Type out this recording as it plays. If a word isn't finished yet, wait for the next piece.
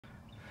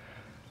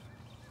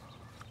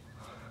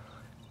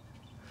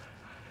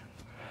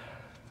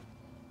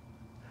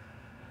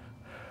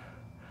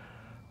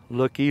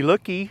Looky,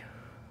 looky.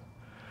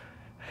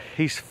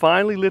 He's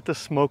finally lit the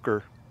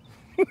smoker.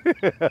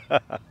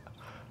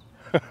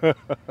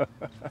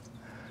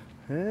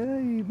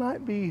 You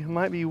might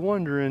be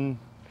wondering,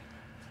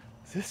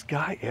 does this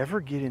guy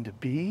ever get into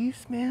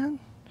bees, man?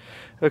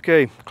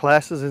 Okay,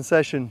 class is in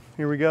session.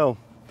 Here we go.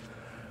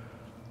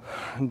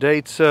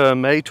 Date's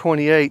May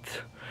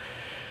 28th,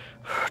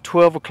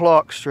 12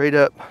 o'clock straight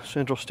up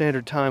Central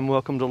Standard Time.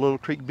 Welcome to Little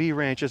Creek Bee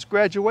Ranch. It's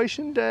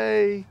graduation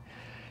day.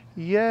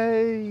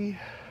 Yay.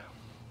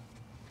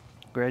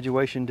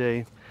 Graduation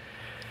day.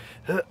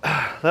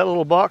 That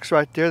little box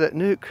right there, that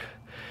nuke,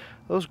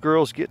 those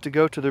girls get to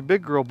go to their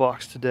big girl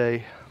box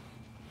today.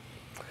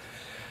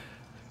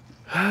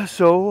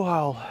 So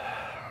I'll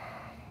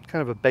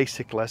kind of a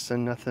basic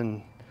lesson,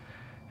 nothing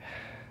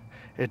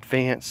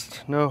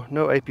advanced, no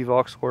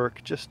APVox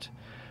work, just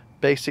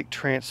basic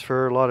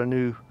transfer. A lot of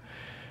new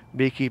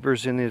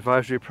beekeepers in the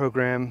advisory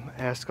program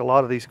ask a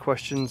lot of these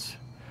questions,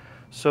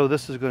 so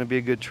this is going to be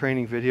a good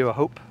training video, I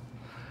hope.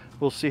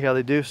 We'll see how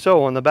they do.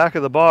 So on the back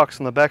of the box,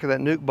 on the back of that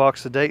nuke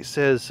box, the date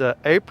says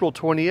April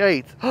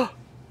 28th.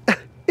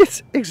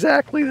 It's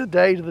exactly the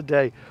date of the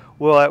day.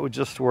 Well, that would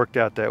just worked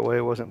out that way.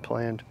 It wasn't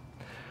planned.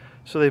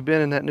 So they've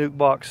been in that nuke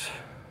box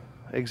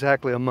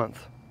exactly a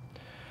month.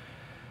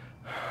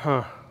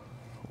 Huh.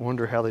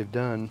 Wonder how they've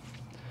done.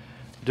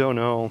 Don't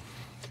know.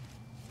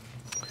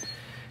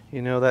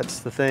 You know, that's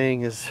the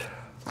thing, is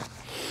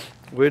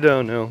we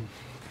don't know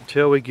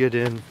until we get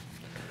in.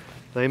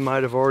 They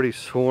might have already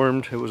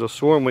swarmed. It was a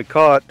swarm we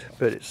caught,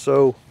 but it's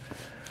so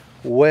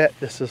wet.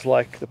 This is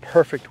like the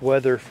perfect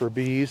weather for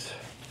bees.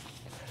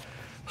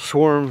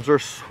 Swarms are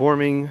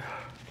swarming.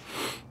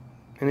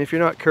 And if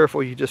you're not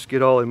careful, you just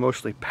get all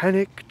emotionally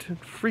panicked and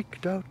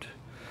freaked out.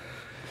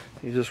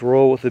 You just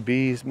roll with the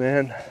bees,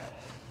 man.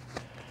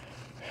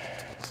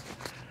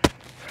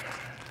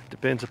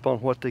 Depends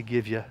upon what they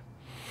give you.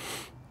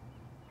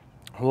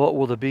 What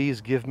will the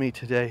bees give me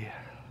today?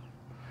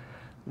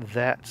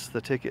 That's the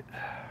ticket.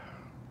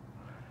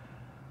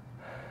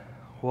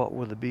 What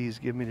will the bees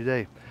give me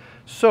today?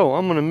 So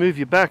I'm going to move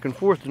you back and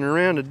forth and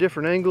around to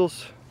different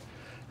angles.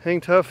 Hang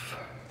tough.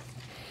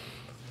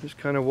 Just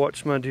kind of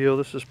watch my deal.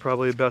 This is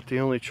probably about the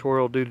only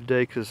chore I'll do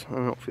today because I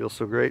don't feel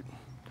so great.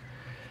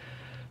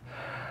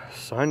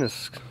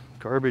 Sinus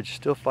garbage,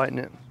 still fighting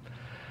it.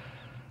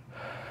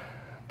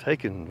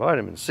 Taking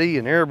vitamin C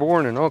and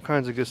airborne and all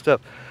kinds of good stuff.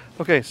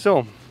 Okay,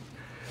 so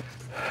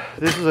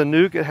this is a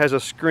nuke. It has a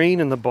screen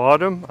in the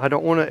bottom. I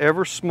don't want to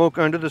ever smoke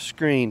under the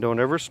screen.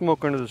 Don't ever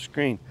smoke under the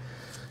screen.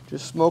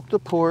 Just smoke the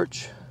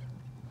porch.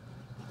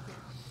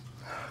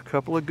 A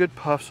couple of good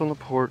puffs on the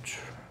porch.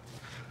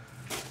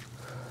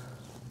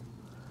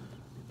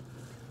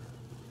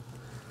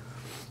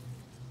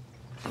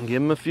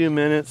 Give them a few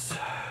minutes.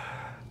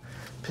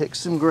 Pick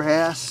some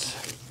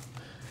grass.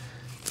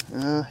 You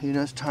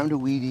know, it's time to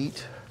weed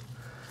eat.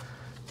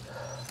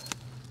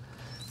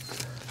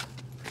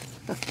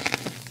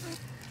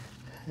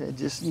 It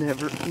just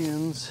never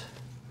ends.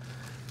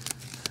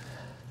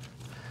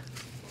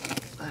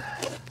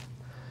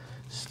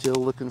 Still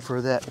looking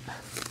for that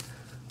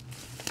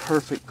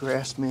perfect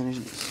grass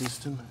management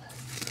system.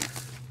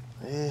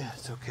 Yeah,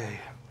 it's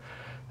okay.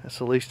 That's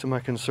the least of my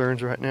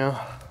concerns right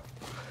now.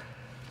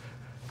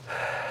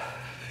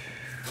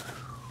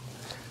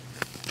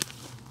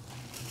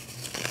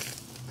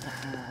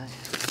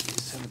 Get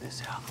some of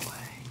this out of the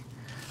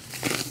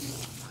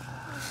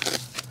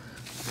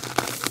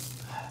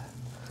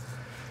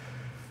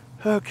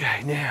way.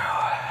 Okay, now.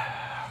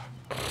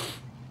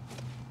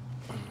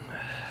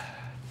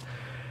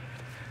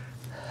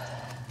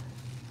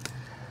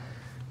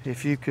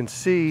 If you can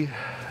see,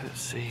 let's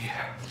see,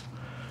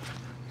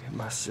 get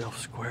myself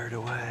squared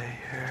away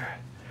here.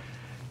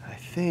 I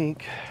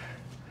think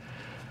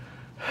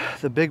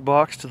the big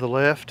box to the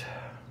left,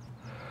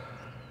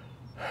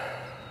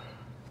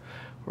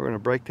 we're going to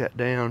break that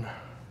down.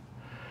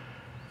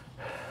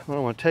 I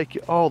want to take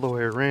you all the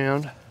way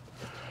around.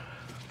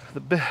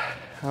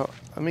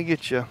 Let me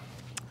get you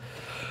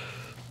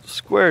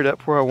squared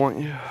up where I want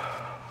you.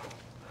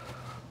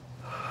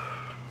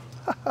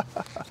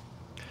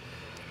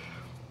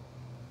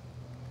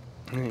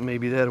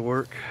 Maybe that'll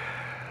work.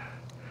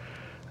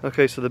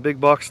 Okay, so the big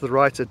box to the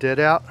right's a dead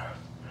out.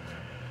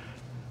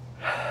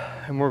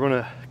 And we're going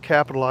to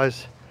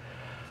capitalize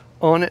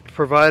on it,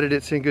 provided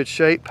it's in good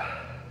shape.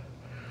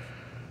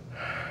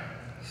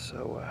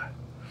 So,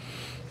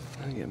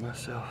 let me get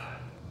myself...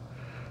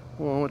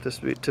 Well, I want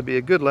this to be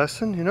a good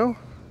lesson, you know.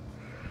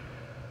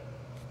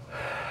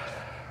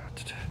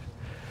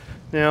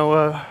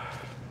 Now,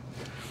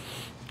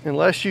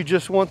 unless you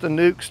just want the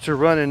nukes to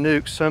run in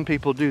nukes, some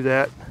people do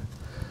that.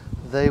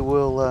 They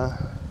will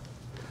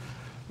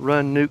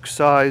run nuke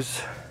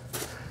size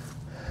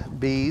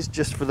bees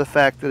just for the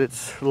fact that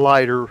it's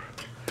lighter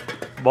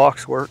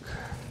box work.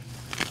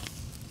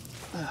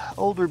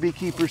 Older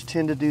beekeepers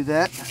tend to do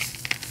that.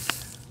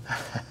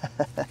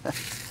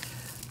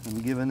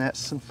 I'm giving that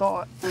some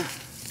thought.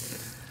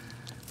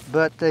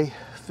 But they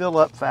fill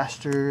up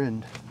faster,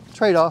 and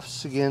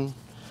trade-offs again.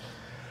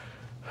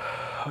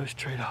 Always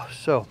trade-offs.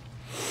 So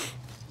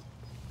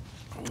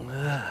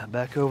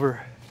Back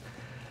over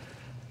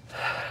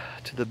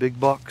to the big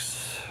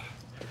box.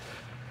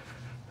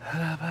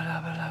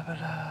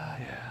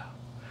 Yeah.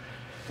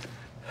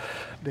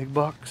 Big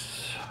box.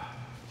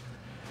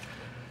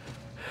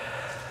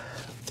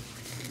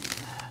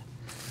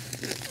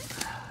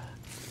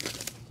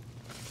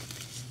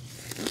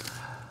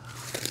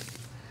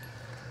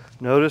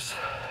 Notice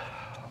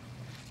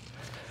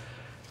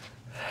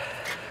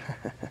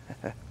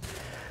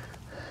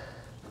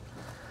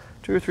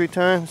two or three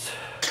times.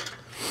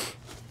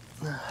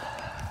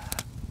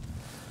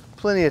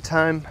 Plenty of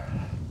time.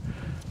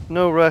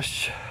 No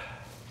rush.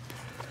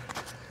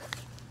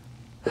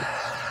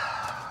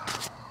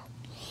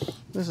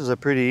 This is a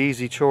pretty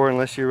easy chore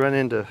unless you run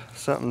into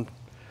something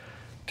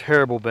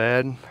terrible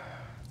bad.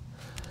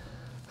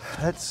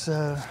 That's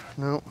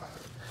no.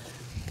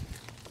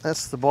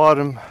 That's the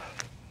bottom.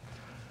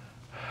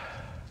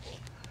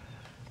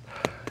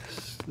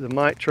 The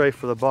mite tray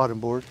for the bottom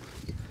board.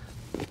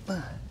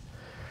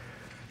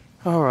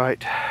 All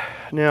right.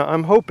 Now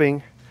I'm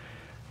hoping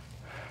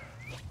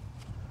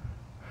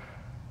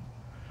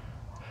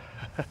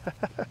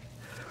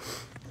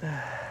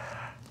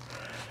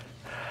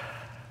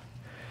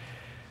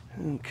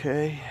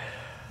okay.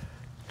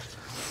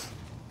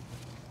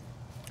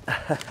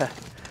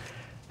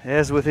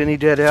 As with any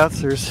dead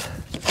outs, there's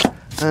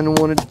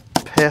unwanted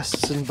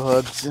pests and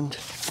bugs, and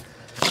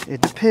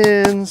it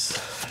depends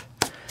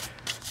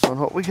on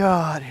what we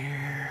got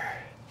here.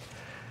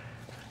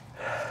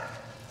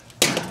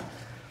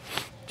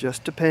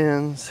 Just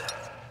depends.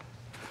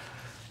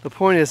 The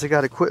point is, I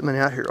got equipment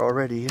out here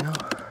already, you know.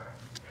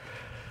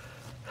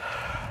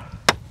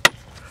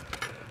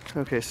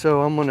 Okay,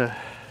 so I'm gonna,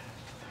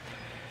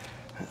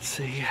 let's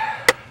see.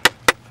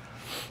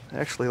 I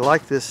actually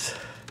like this.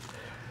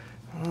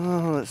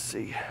 Let's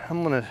see.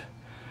 I'm gonna,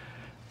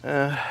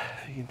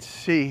 you can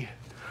see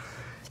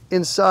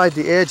inside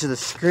the edge of the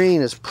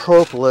screen is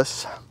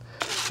propolis.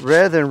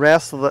 Rather than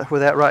wrestle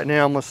with that right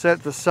now, I'm gonna set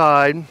it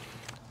aside,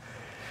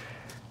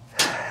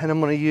 and I'm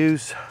gonna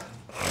use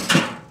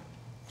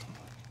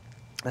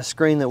a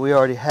screen that we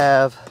already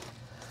have.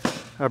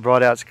 I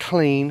brought out, it's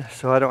clean,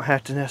 so I don't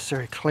have to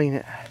necessarily clean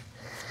it.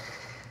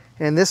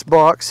 And this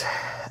box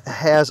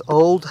has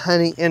old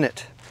honey in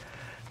it.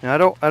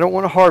 Now I don't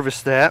want to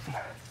harvest that.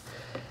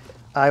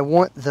 I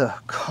want the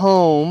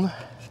comb.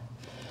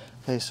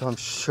 Okay, so I'm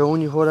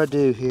showing you what I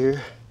do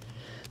here.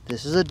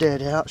 This is a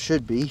dead out,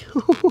 should be.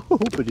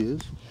 Hope it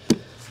is.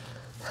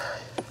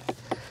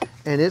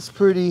 And it's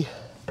pretty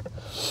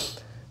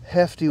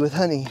hefty with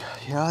honey.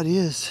 Yeah, it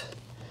is.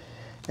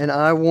 And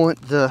I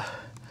want the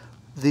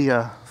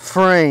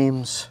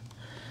frames.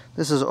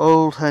 This is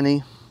old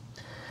honey.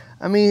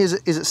 I mean, is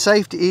it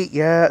safe to eat?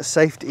 Yeah, it's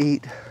safe to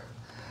eat.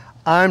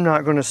 I'm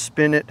not going to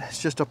spin it.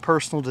 It's just a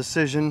personal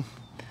decision.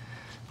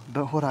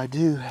 But what I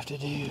do have to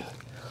do,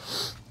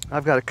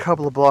 I've got a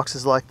couple of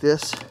boxes like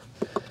this.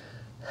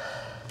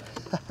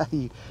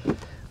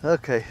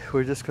 Okay,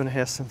 we're just going to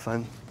have some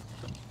fun.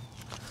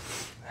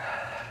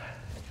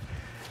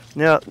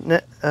 Now,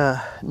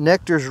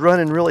 Nectar's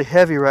running really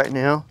heavy right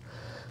now,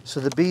 so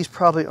the bees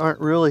probably aren't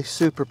really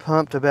super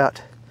pumped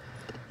about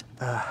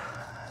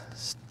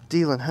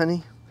stealing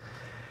honey.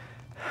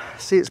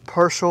 See, it's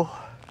partial. I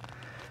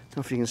don't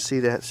know if you can see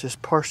that. It's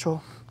just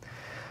partial.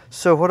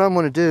 So what I'm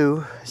going to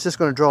do is just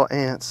going to draw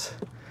ants.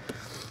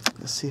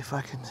 Let's see if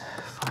I can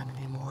find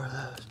any more of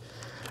those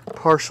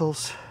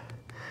partials.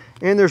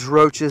 And there's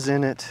roaches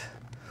in it,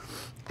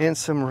 and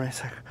some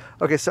rice.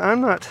 Okay, so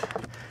I'm not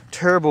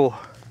terrible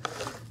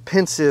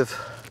pensive,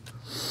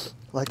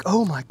 like,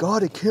 oh my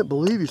God, I can't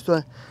believe you're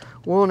still.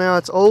 Well, now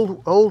it's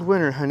old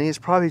winter honey. It's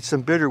probably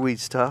some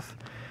bitterweed stuff,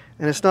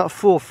 and it's not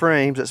full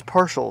frames. It's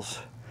partials.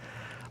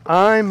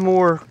 I'm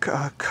more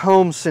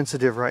comb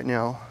sensitive right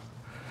now.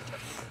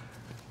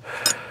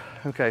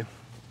 Okay.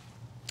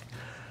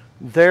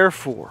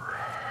 Therefore,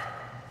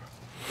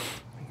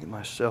 let me get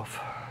myself.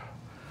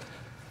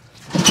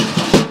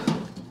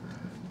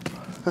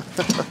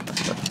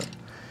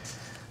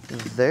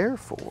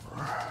 Therefore,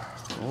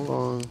 hold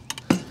on.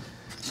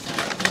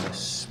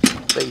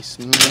 Space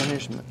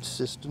management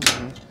system.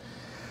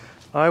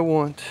 I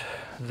want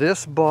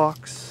this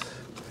box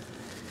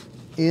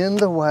in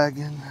the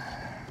wagon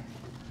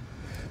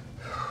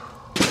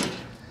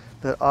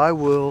that I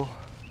will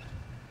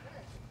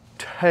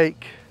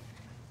take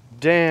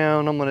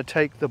down. I'm going to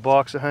take the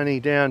box of honey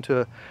down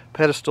to a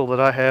pedestal that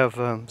I have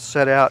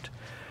set out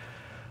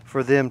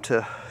for them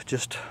to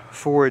just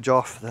forage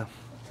off the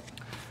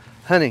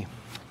honey.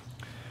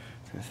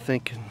 I'm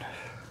thinking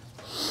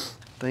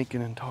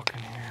and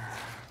talking here.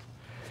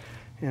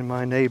 And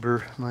my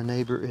neighbor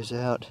is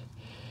out.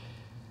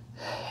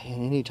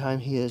 And anytime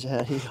he is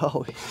out,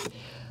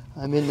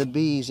 I'm in the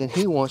bees, and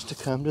he wants to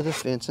come to the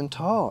fence and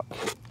talk.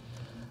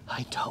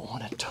 I don't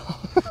want to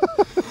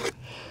talk.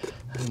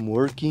 I'm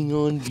working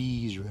on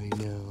bees right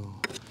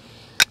now.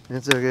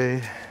 That's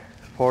okay.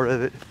 Part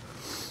of it.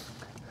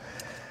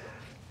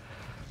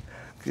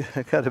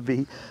 I gotta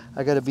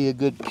be a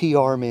good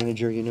PR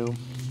manager, you know.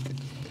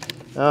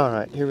 All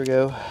right, here we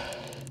go.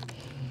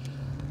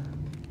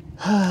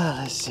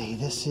 Let's see,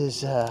 this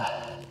is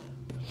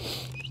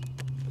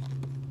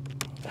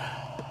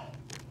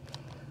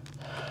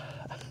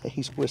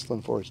he's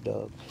whistling for his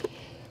dog.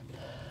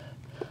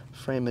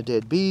 Frame of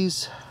dead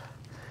bees.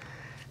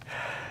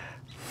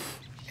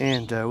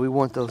 And we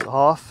want those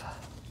off.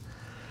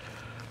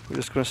 We're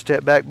just going to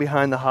step back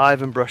behind the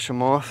hive and brush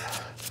them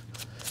off.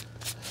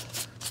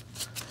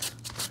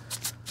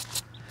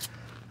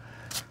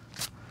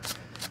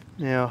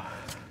 Now,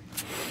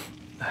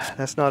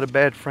 that's not a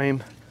bad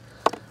frame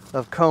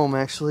of comb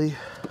actually.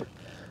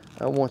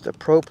 I want the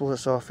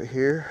propolis off of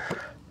here,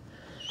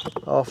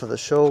 off of the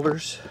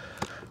shoulders.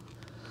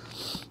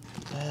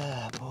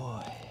 Ah,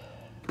 boy.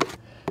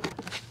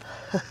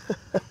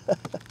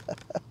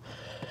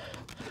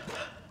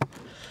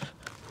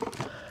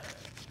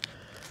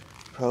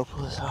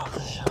 Propolis off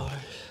the shoulders.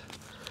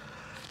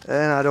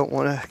 And I don't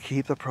want to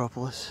keep the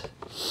propolis.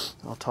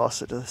 I'll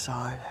toss it to the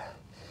side.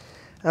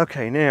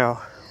 Okay,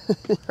 now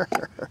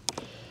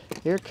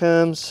here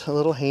comes a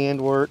little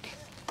handwork.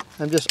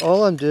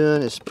 All I'm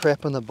doing is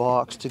prepping the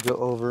box to go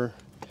over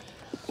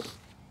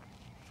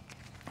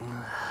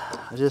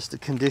just the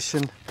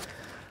condition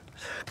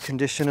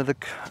of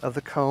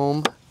the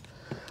comb.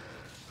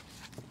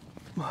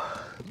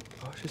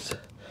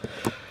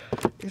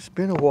 It's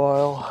been a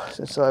while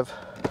since I've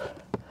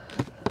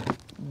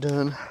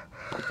done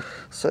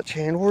such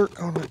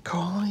handwork on the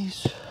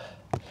colonies.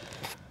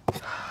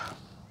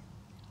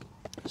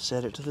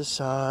 Set it to the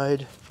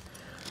side.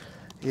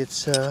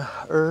 It's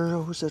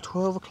was it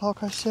 12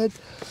 o'clock I said?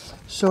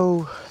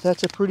 So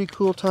that's a pretty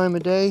cool time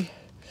of day.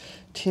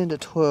 10 to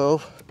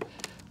 12.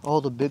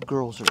 All the big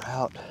girls are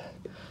out.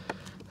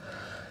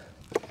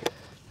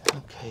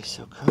 Okay,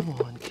 so come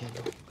on,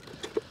 Kendall.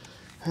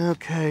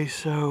 Okay,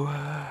 so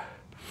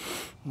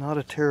not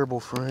a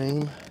terrible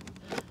frame.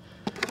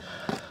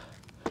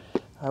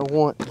 I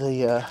want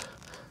the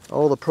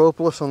all the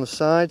propolis on the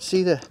side.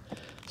 See the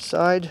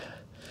side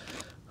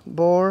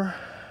bar?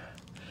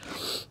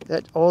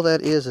 All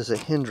that is a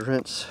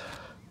hindrance.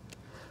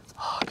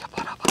 Oh,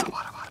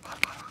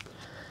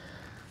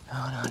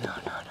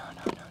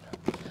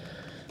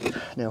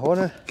 no.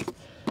 Now,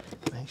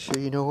 make sure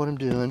you know what I'm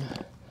doing.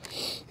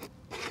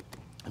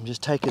 I'm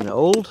just taking the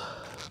old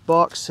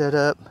box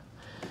setup,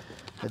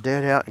 the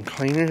dead out, and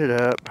cleaning it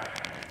up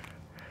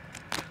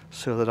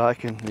so that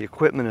the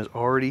equipment is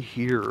already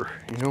here.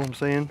 You know what I'm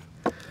saying?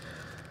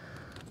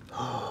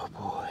 Oh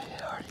boy,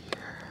 already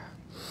here.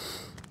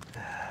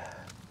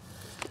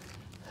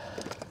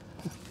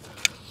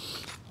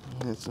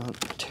 It's not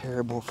a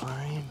terrible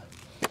frame.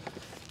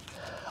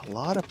 A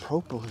lot of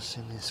propolis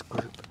in this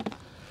group.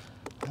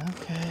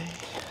 Okay.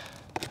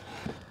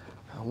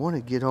 I want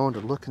to get on to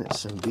looking at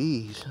some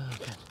bees.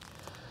 Okay.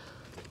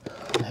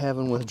 I'm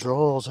having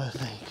withdrawals, I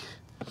think.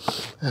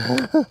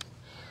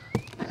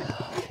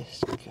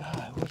 This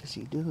guy, what is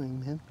he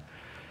doing, man?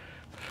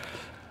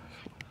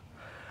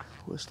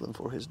 Whistling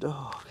for his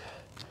dog.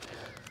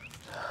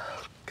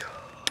 Oh,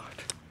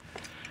 God.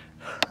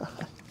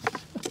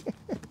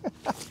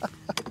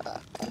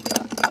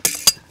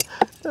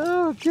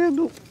 Oh,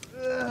 Kendall.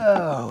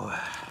 Oh.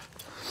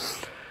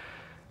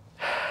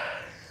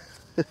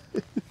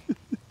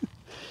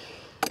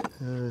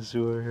 I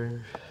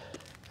swear.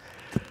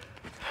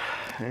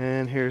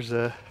 And here's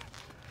a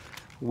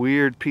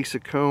weird piece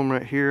of comb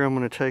right here I'm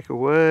going to take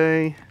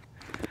away.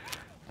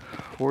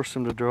 Force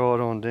them to draw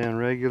it on down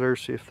regular,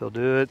 see if they'll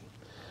do it.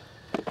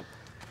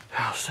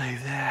 I'll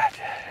save that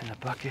in the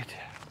bucket.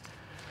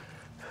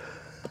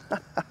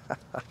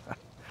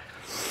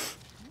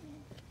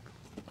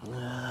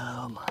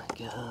 Oh my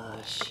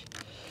gosh.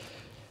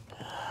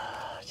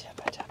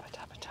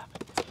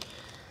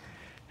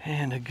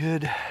 And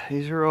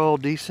these are all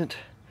decent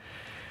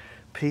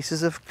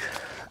pieces of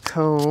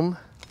comb.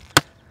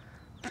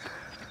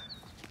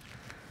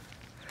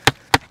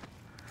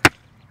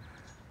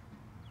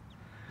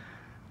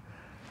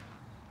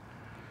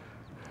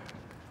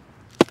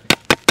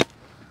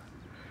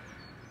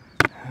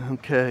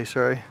 Okay,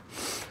 sorry.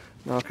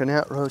 Knocking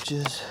out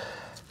roaches.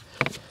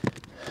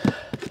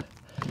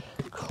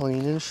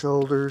 Cleaning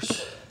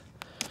shoulders.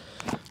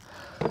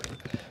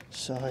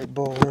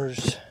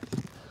 Sidebars.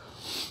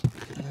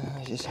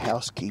 Just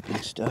housekeeping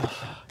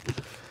stuff.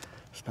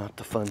 It's not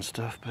the fun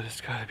stuff, but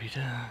it's got to be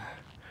done.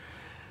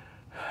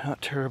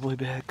 Not terribly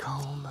bad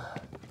comb.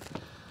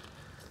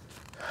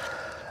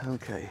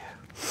 Okay.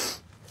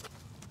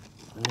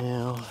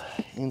 Now,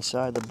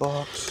 inside the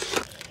box,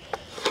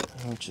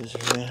 roaches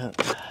are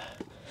out.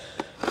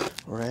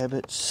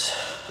 Rabbits.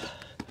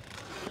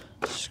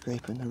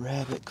 Scraping the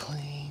rabbit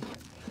clean.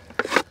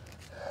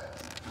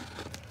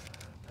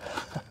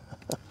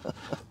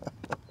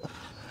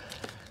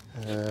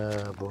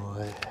 Oh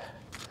boy.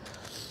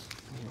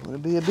 You want to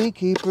be a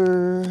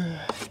beekeeper.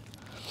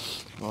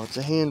 Lots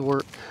of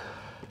handwork.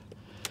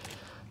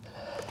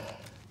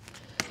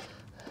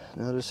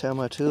 Notice how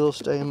my tools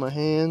stay in my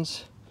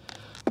hands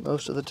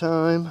most of the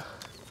time.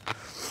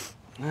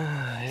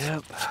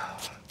 Yep.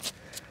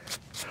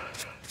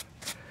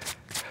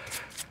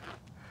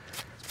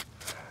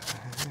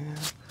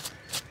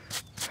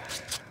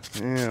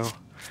 Now,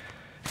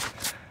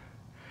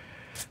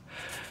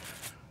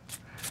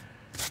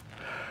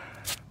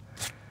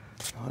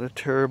 Not a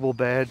terrible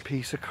bad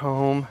piece of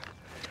comb.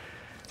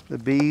 The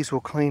bees will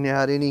clean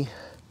out any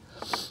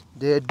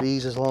dead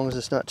bees as long as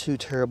it's not too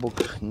terrible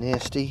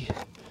nasty.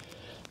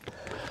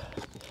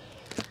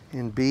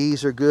 And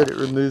bees are good at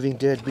removing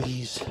dead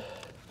bees.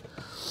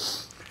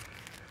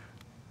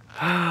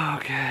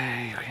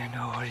 Okay, we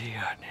know what you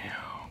got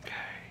now. Okay.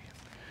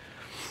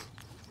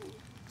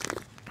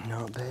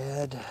 Not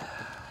bad.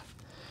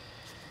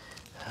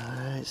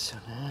 Alright, so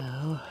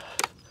now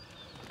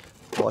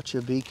watch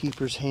a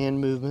beekeeper's hand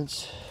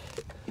movements.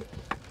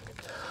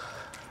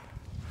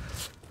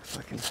 If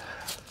I can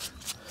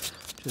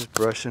just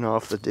brushing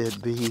off the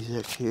dead bees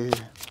up here.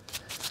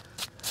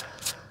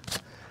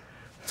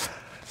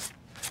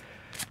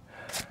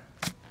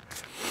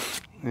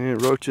 And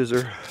roaches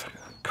are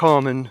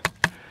common,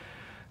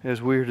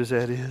 as weird as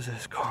that is,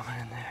 it's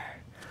common in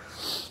there.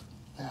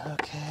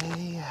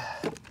 Okay.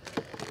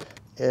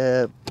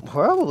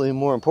 Probably the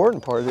more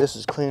important part of this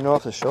is cleaning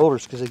off the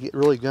shoulders because they get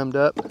really gummed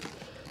up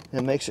and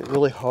it makes it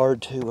really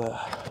hard to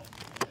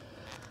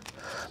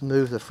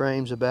move the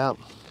frames about.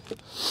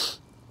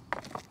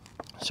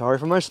 Sorry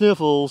for my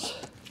sniffles.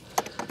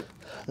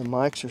 The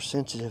mics are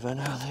sensitive, I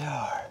know they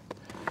are.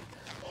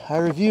 I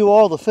review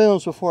all the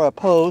films before I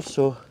post,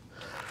 so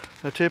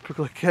I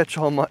typically catch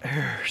all my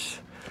errors.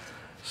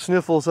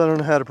 Sniffles, I don't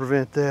know how to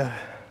prevent that.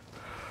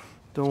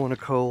 Don't want a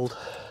cold.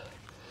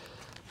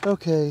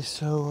 Okay,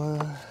 so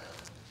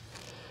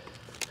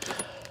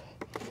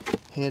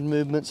hand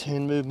movements,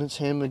 hand movements,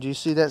 hand movements. Do you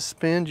see that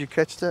spin? Did you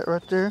catch that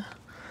right there?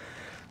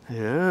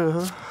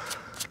 Yeah.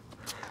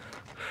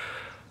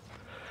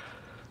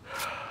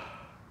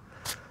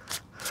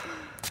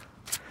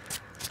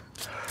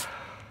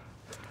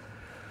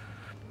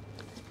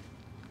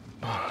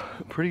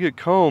 Pretty good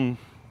comb.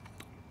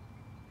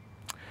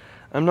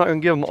 I'm not going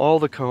to give them all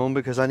the comb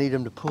because I need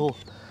them to pull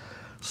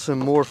some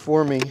more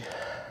for me.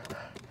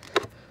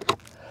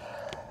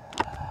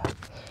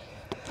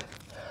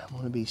 I'm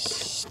going to be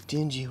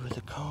stingy with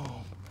the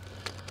comb.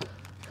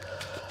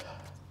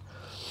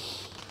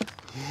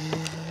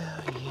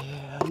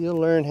 Yeah. You'll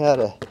learn how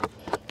to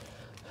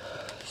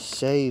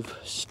save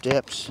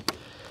steps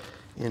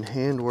in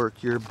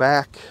handwork. Your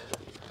back,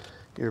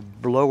 your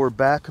lower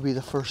back will be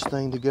the first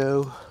thing to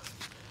go.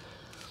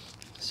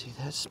 See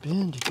that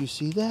spin? Did you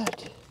see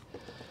that?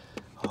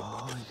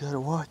 Oh, you gotta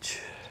watch.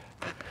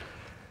 Not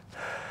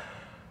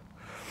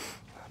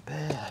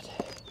bad.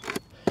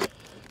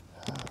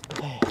 Not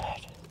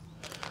bad.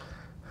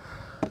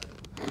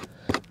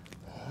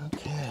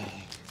 Okay.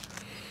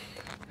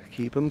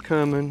 Keep them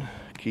coming.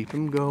 Keep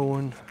them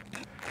going.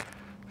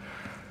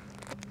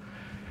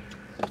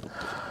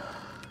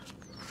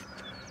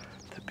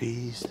 The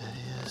bees, that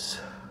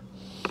is.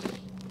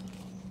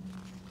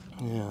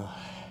 Yeah.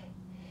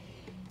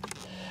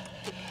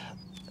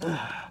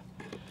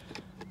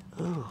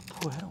 Oh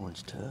boy, that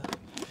one's tough.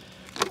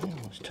 That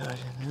one's tight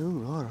in there.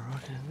 Ooh, a lot of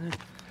rock in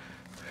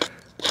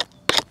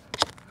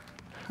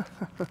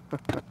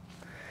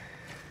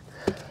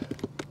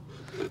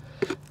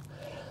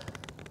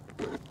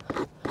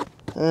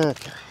there.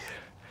 Okay.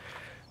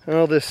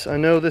 Well, I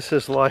know this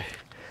is not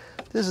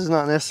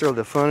necessarily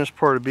the funnest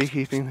part of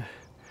beekeeping.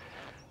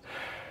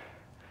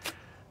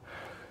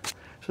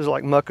 This is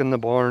like mucking the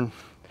barn.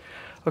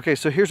 Okay,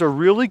 so here's a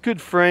really good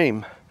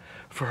frame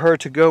for her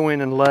to go in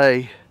and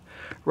lay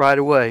right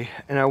away,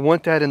 and I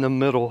want that in the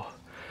middle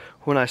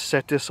when I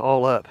set this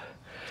all up.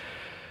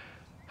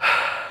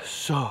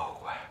 So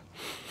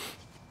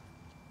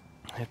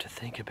I have to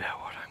think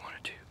about what I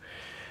want to do.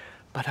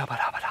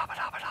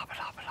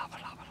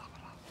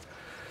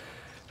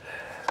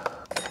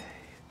 Okay.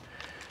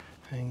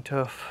 Hang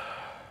tough.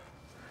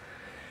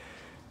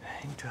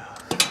 Hang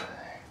tough.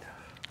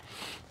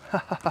 Hang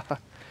tough.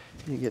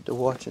 You get to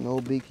watch an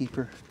old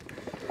beekeeper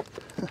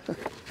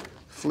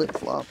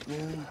flip-flop,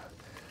 man.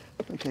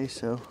 Okay,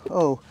 so,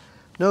 oh,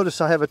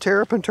 notice I have a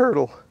terrapin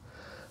turtle.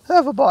 I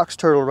have a box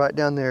turtle right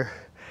down there.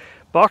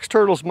 Box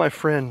turtle's my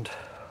friend.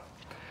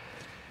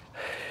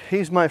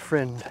 He's my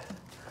friend.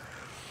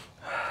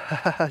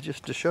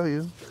 Just to show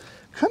you.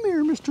 Come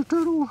here, Mr.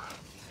 Turtle.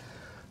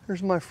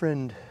 There's my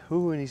friend.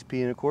 Ooh, and he's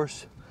peeing, of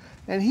course.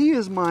 And he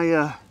is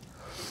my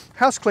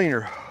house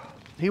cleaner.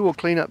 He will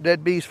clean up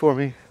dead bees for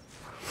me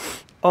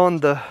on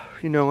the,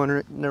 you know,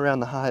 around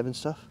the hive and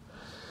stuff.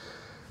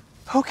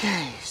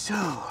 Okay, so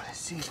let's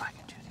see if I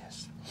can do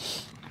this.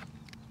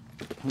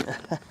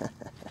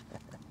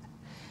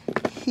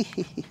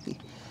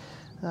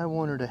 I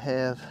want her to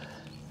have,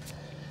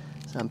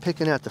 so I'm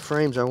picking out the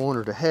frames I want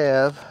her to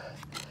have,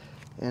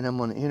 and I'm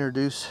going to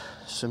introduce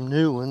some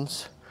new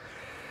ones.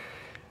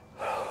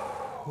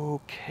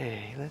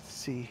 Okay, let's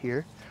see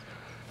here.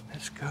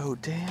 Let's go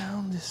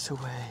down this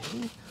way,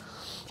 and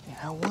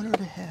I want her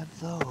to have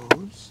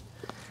those.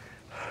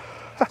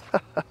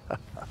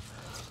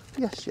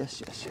 Yes.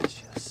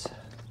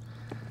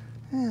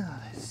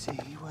 Now, let's see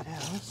what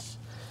else.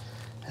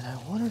 And I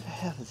want her to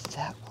have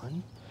that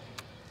one.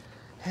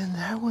 And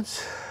that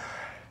one's,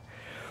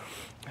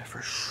 I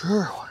for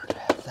sure want her to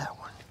have that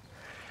one.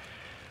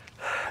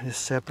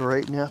 Just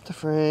separating out the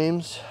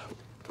frames.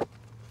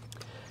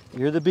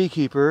 You're the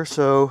beekeeper,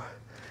 so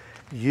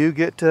you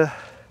get to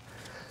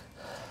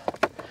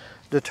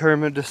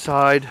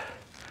decide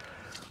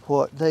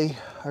what they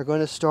are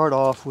going to start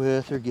off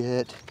with or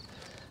get,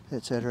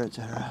 etc.,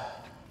 etc.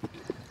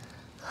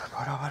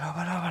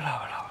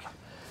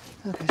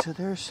 Okay, so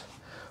there's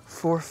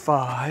 4,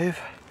 5.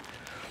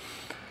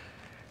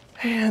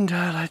 And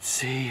let's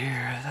see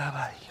here.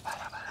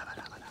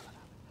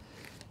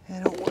 I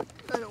don't want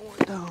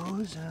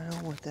those, and I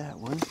don't want that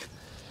one.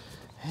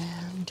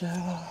 And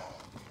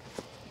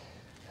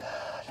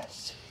let's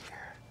see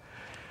here.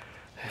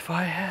 If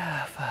I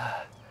have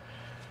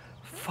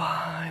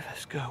 5,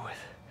 let's go with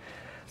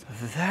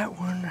that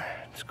one.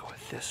 Let's go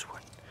with this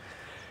one.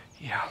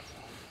 Yeah.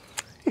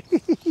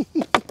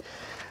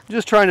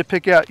 Just trying to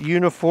pick out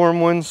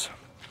uniform ones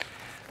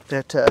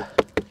that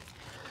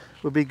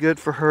would be good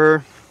for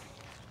her.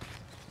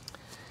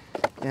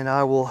 And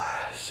I will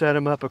set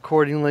them up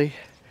accordingly.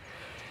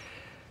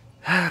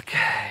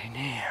 Okay,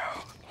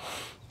 now.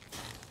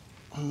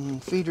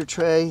 Feeder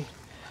tray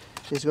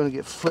is going to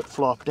get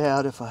flip-flopped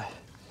out if I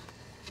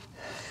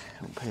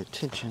don't pay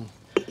attention.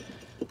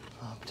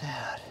 Flopped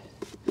out.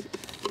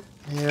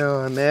 Now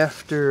I'm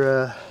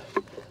after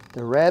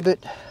the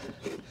rabbit.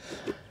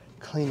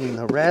 Cleaning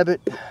the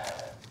rabbit.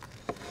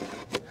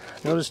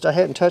 Noticed I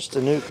hadn't touched the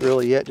nuke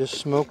really yet, just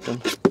smoked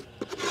them.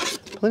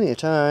 Plenty of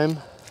time.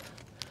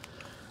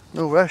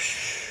 No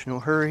rush, no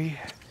hurry.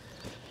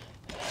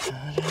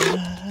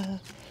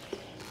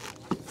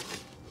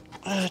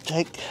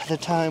 Take the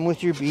time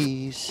with your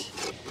bees.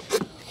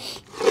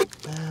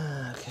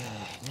 Okay,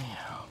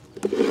 now.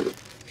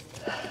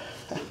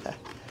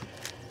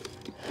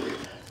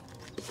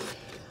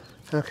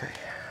 Okay,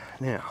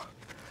 now.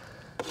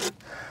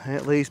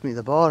 That leaves me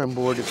the bottom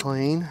board to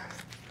clean.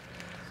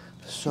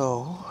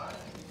 So,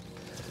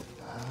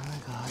 I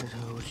got it.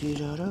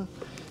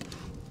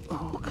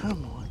 Oh,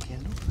 come on,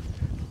 Kendall.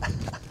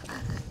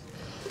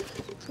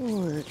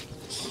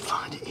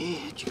 Find the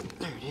edge.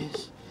 There it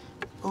is.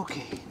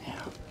 Okay,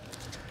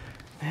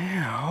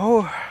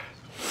 now,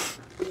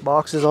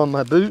 box is on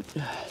my boot,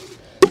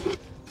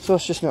 so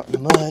it's just not in the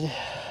mud.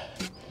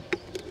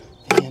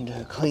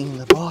 And clean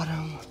the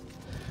bottom.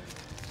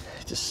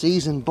 It's a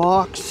seasoned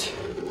box.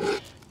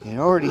 It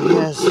already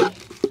has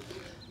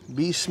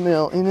bee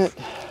smell in it,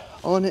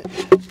 on it,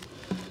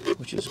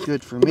 which is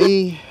good for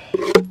me.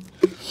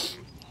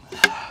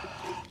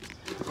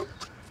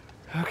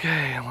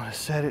 Okay, I'm gonna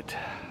set it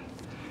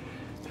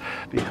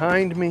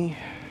behind me.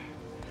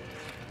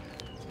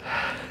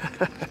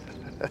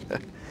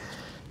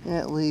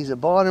 That leaves a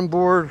bottom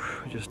board,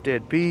 just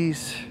dead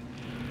bees.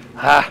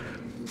 Ah.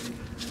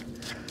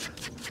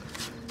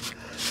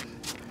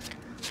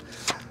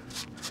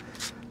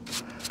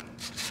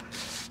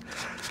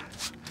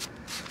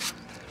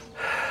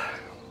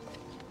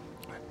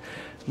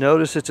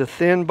 Notice it's a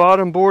thin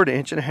bottom board, 1.5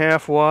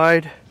 inches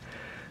wide.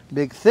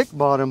 Big thick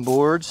bottom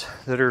boards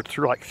that are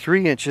like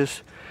 3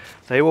 inches,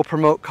 they will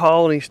promote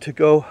colonies to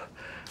go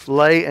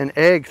lay an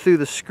egg through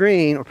the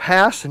screen or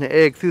pass an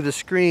egg through the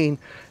screen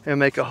and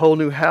make a whole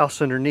new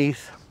house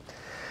underneath.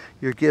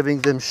 You're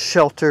giving them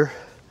shelter.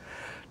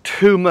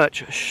 Too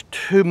much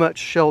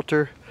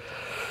shelter.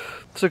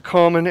 It's a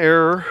common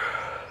error.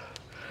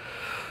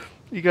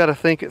 You got to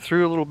think it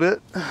through a little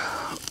bit.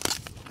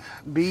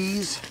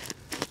 Bees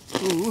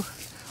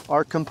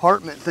are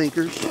compartment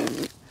thinkers.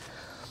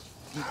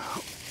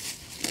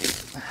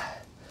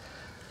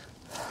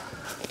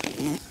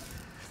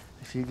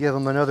 If you give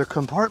them another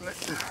compartment,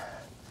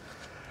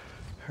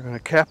 they're going to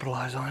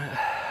capitalize on it.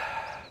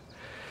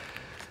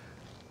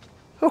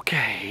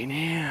 Okay,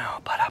 now.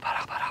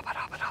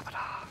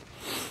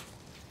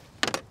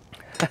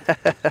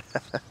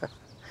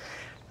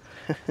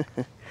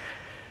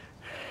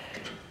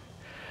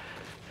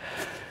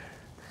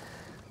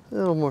 A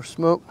little more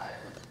smoke.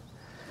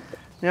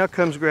 Now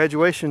comes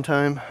graduation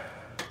time.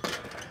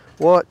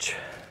 Watch.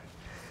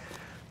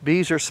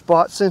 Bees are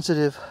spot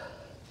sensitive.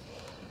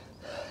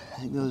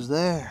 That goes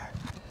there.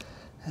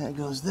 That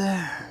goes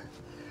there.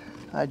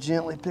 I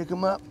gently pick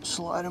them up,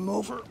 slide them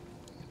over.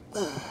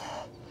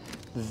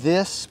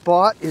 This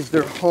spot is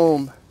their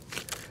home.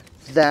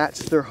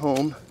 That's their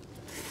home.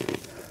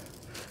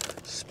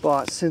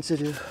 Spot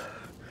sensitive.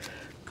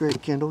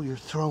 Great, Kendall, you're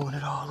throwing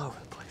it all over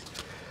the place.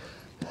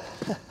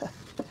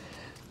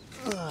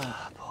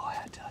 Oh, boy,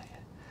 I tell you.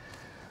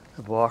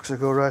 The box will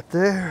go right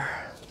there.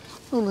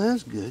 Oh,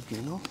 that's good,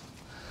 Kendall.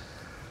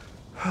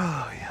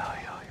 Oh, yeah.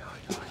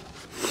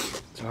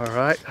 It's all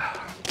right.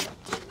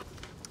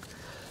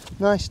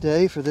 Nice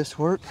day for this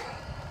work.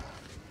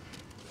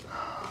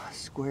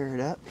 Square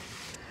it up.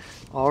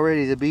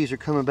 Already the bees are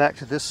coming back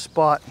to this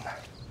spot.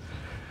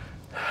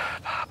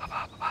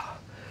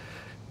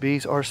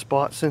 Bees are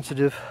spot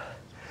sensitive.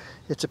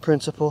 It's a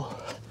principle.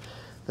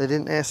 They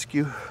didn't ask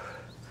you.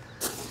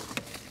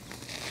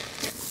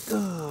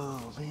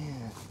 Oh,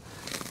 man.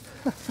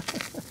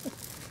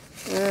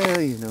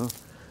 Well, you know,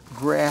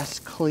 grass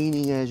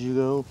cleaning as you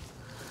go.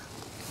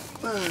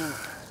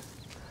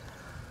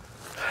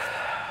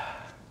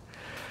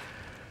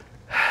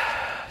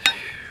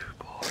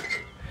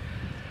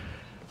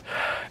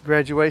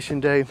 graduation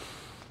day.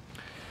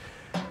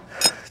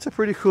 It's a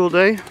pretty cool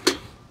day,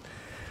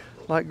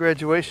 like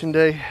graduation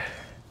day.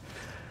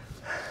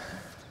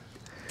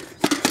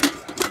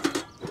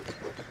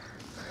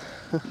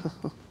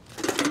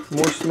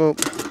 More smoke,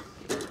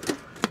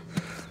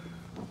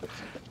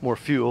 more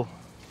fuel.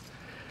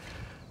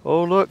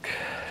 Oh look,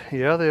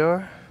 yeah they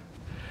are.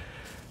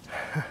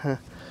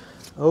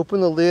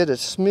 Open the lid a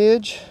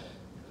smidge.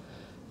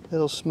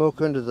 It'll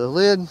smoke under the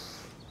lid.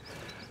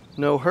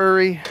 No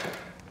hurry.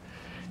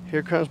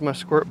 Here comes my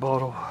squirt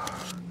bottle.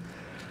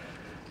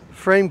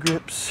 Frame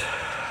grips,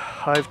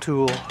 hive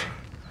tool.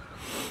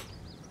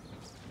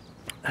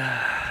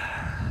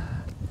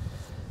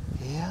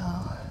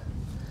 Yeah.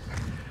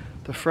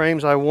 The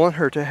frames I want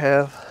her to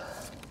have.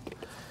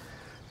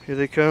 Here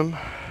they come.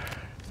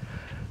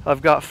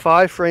 I've got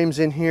 5 frames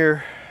in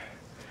here.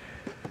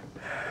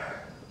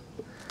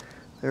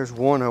 There's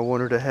one I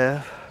want her to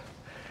have.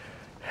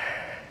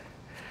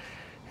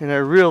 And I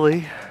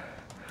really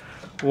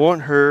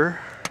want her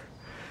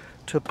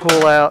to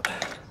pull out.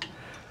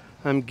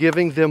 I'm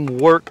giving them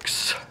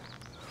works.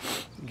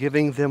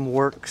 Giving them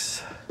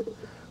works.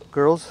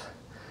 Girls,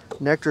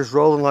 nectar's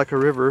rolling like a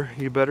river.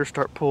 You better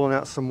start pulling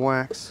out some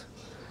wax.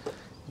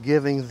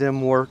 Giving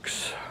them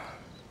works.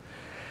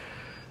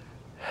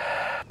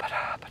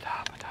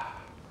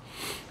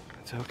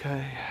 It's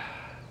okay.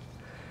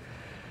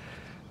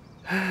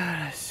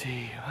 Let's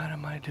see, what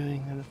am I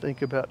doing? I'm going to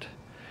think about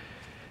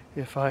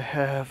if I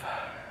have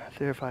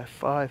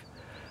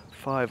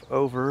 5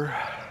 over,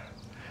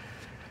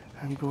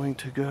 I'm going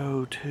to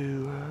go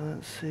to,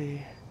 let's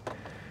see,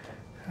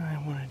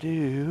 I want to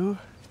do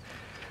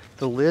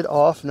the lid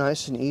off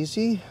nice and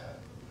easy.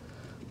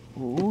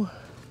 Ooh.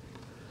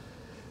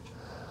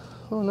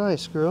 Oh,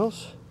 nice,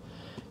 girls.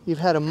 You've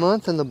had a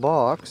month in the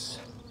box.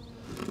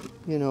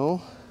 You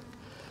know,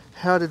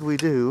 how did we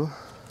do?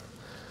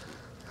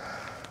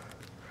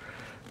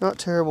 Not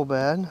terrible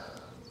bad.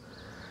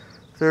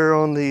 They're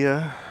on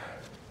the,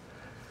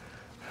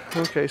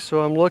 okay,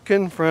 so I'm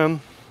looking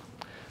from,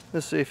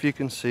 let's see if you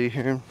can see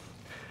here.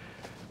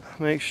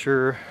 Make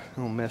sure I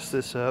don't mess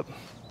this up.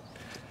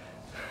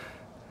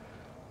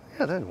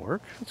 Yeah, that didn't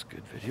work. That's a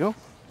good video.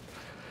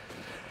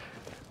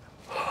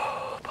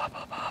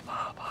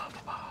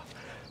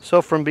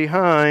 So from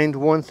behind,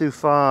 1 through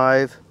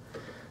 5,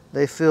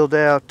 they filled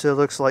out,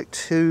 looks like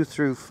 2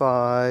 through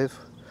 5,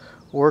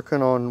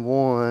 working on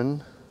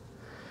 1.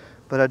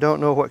 But I don't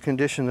know what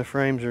condition the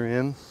frames are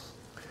in.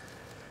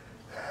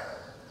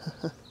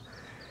 I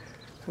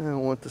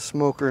don't want the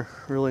smoker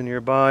really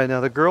nearby.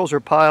 Now the girls are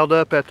piled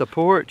up at the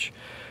porch.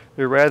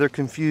 They're rather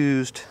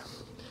confused.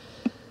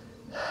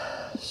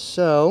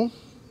 So,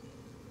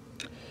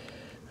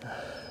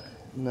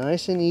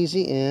 nice and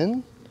easy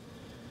in.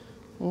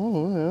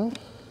 Oh, well.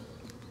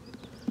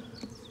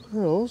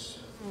 Girls,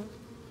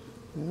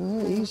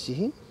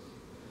 easy.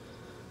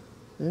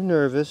 They're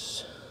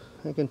nervous,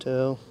 I can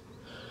tell.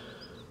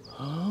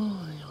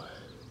 Oh,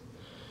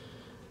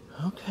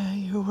 okay,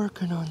 you're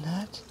working on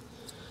that.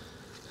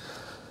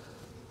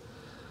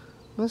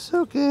 That's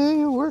okay,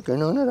 you're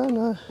working on it. I'm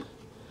not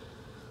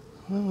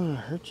gonna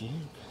hurt you.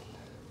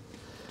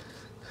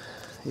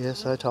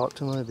 Yes, I talk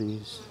to my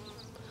bees.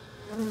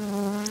 You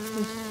have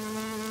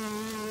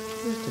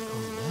to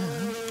calm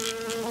down.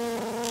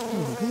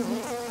 Oh,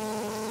 baby.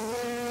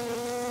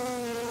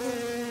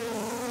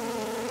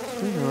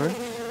 Sweetheart.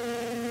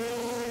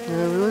 Yeah,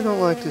 I really don't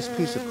like this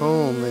piece of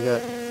comb they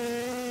got.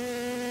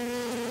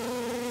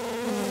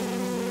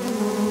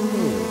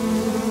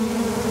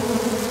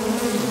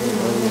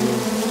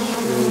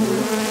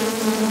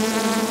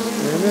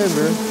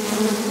 Remember,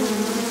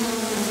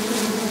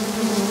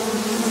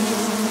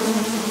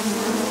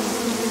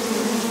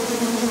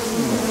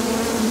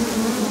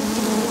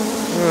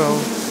 well,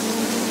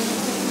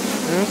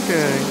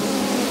 okay.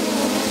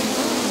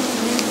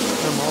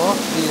 I'm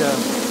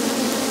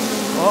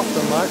off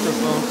the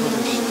microphone because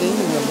they're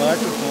stinging the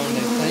microphone.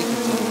 They think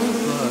it's a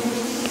bug.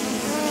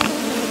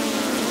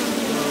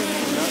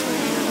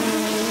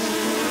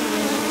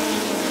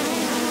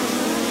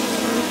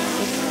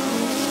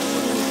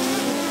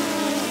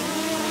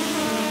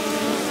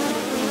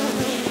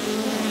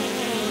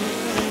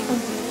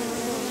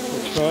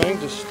 Trying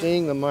to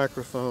sting the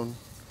microphone,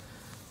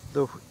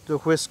 the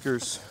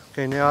whiskers.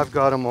 Okay, now I've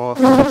got them off.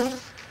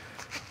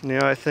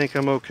 Now I think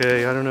I'm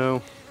okay. I don't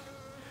know.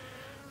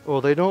 Oh,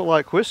 they don't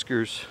like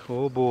whiskers.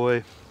 Oh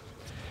boy.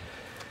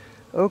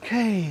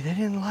 Okay, they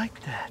didn't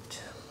like that.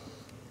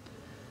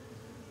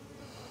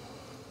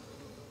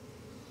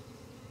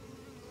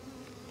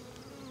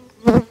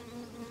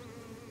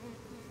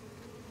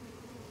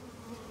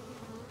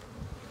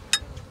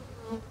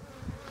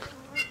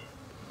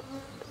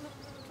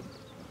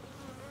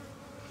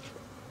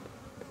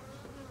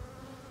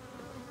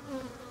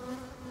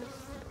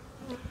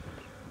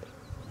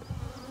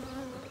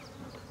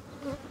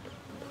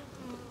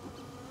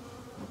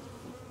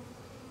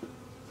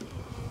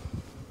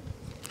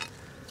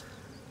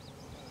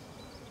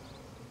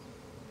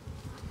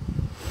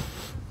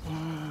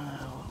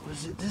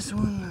 Was it this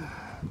one?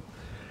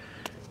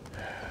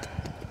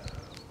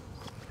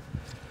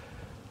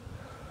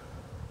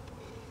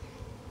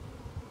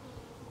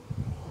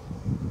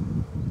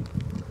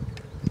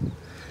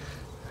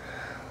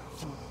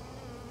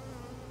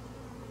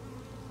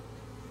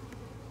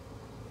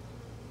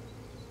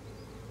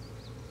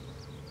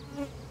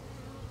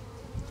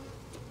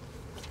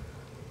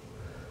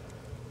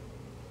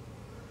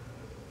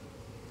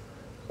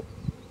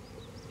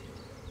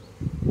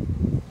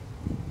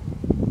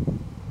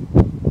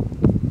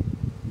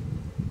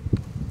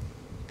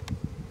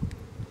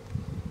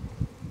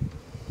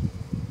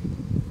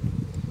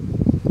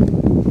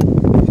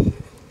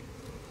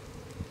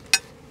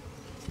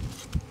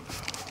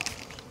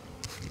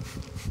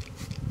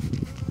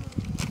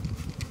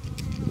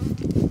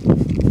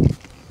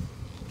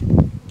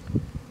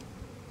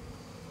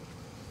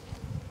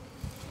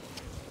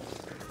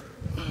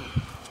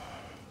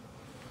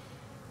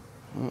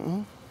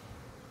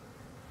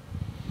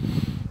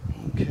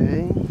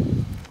 Okay,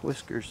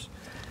 Whiskers.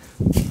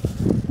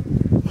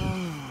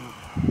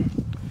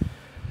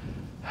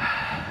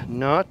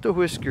 Not the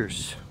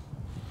Whiskers.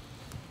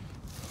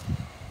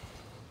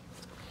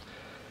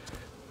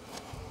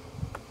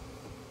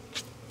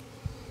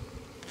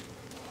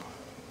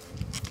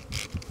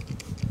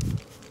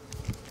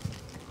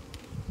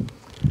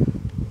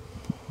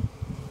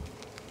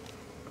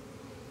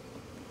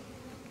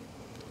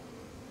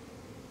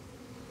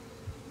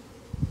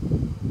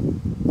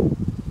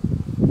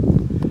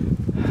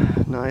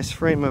 Nice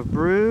frame of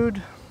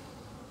brood.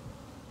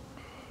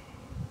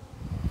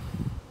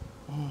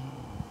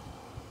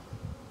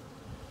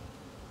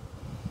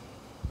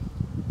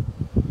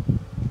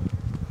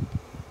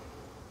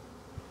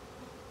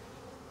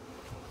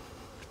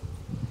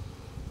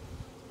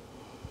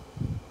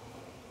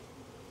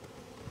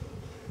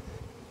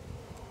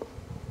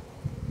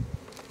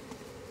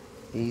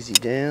 Easy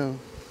down.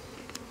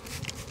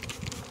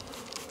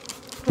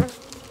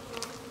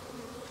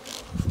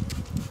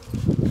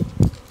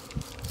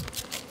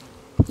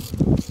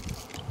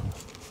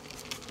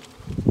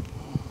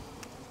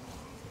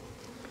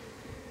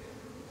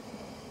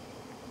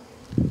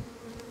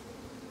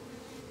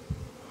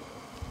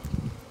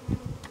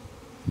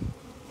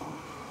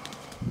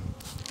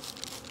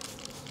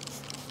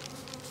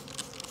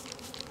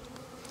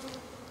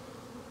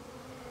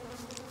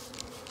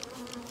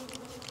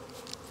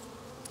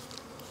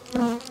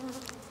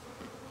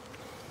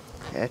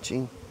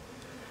 Hatching.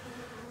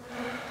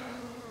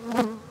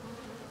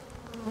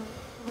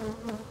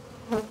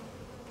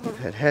 We've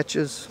had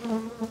hatches,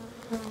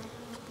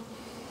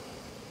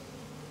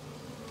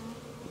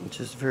 which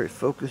is very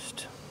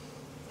focused.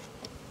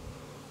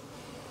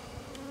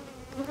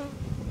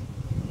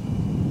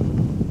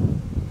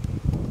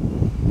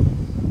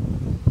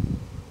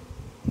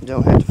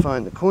 Don't have to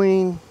find the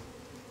queen.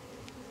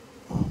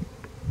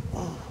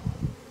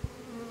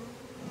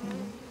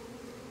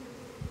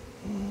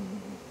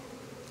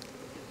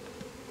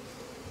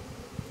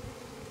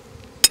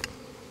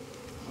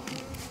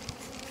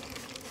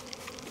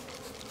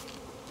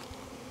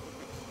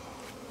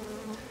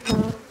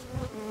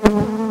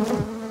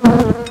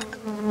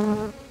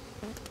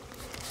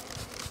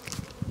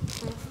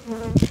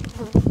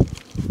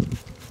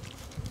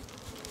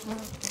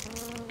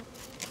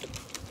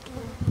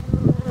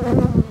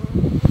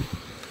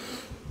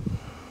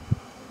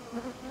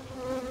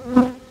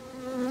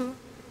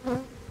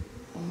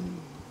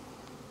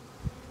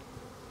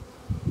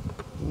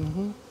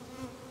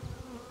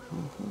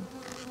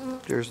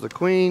 There's the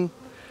queen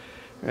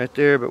right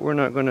there, but we're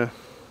not gonna,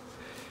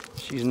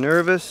 she's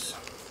nervous.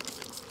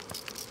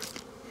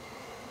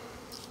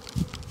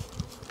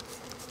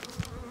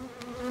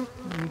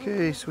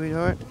 Okay,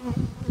 sweetheart.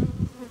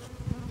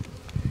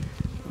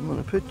 I'm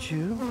gonna put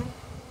you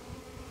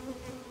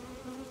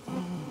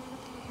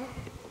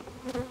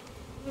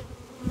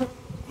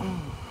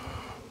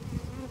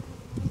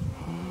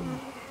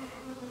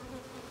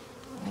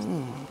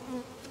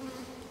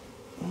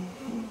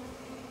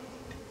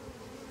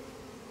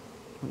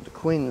with the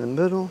queen in the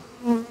middle.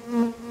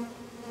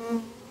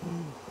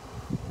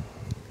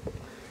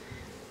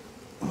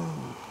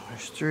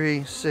 There's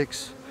 3,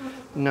 6,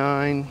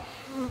 9.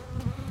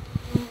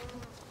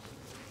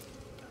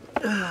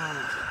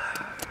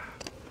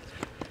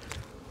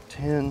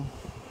 10.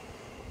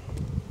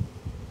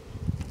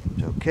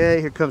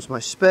 Okay, here comes my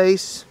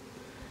space.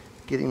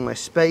 Getting my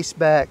space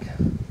back.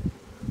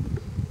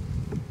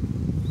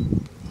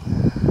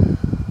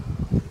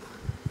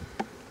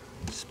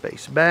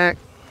 Space back.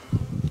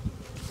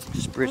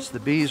 Spritz the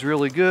bees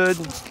really good.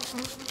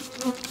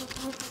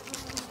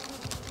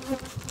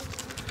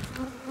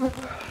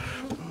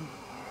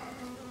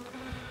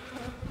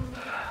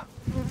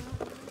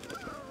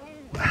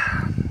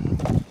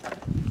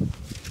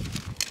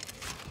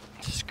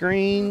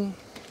 Screen.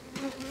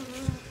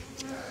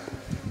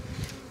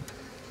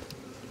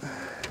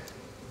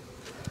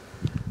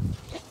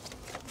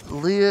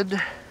 Lid.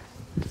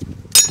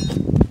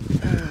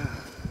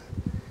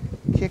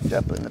 Kicked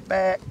up in the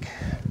back.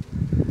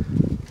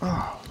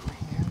 Oh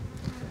man,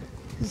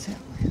 is that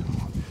little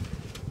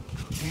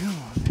down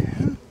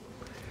there?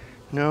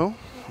 No?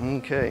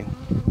 Okay.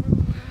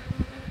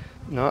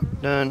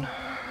 Not done.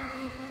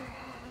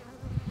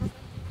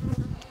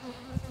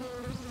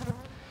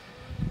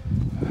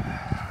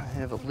 I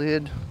have a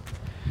lid.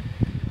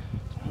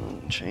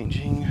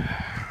 Changing.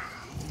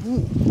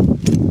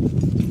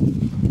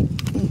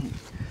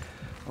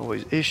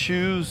 Always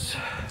issues.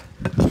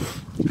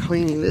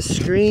 Cleaning this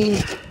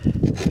screen.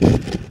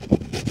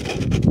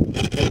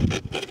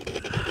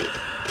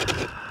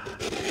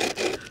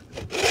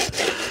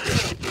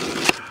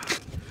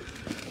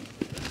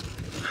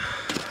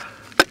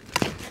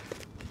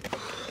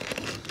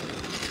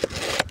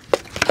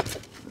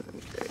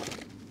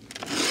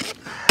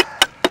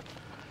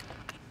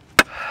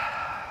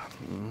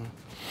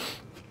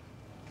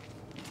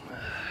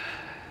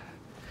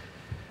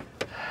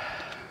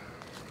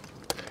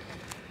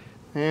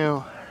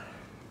 Now,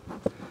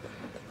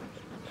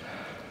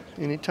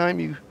 anytime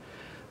you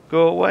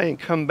go away and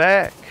come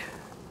back,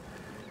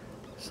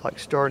 It's like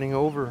starting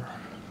over.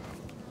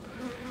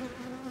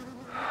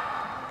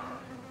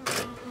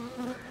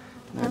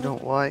 And I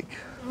don't like.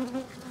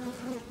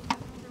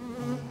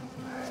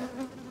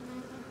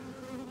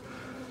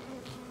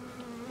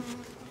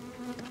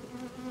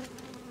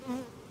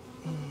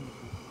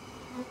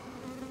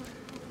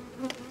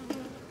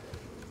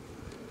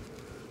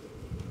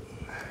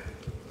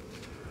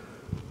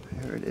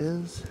 There it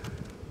is.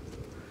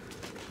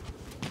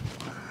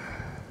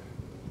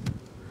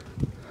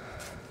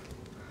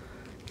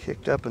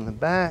 Kicked up in the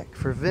back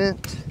for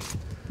vent.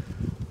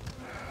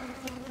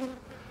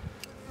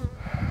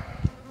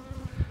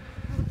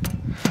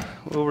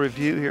 We'll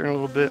review here in a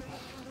little bit.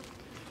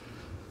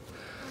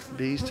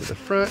 Bees to the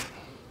front.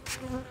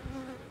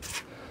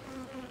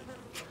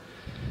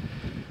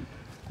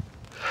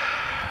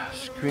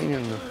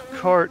 Screening the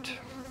cart.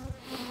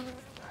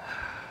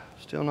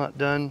 Still not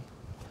done.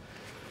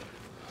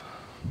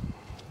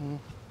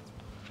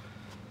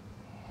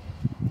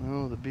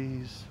 Oh, the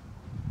bees.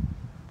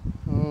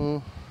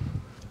 Oh,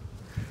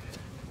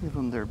 give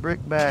them their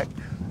brick back.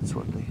 That's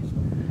what they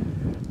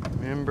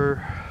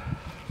remember.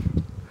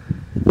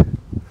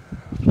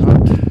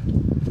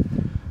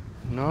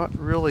 Not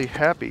really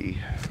happy.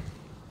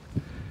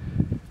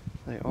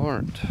 They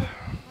aren't.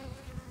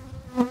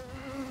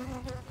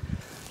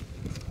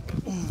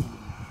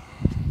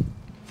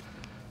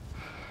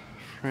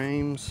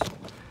 Frames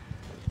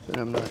that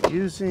I'm not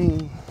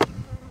using.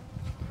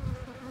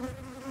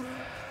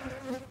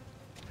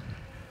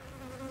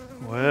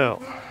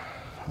 Well,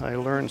 I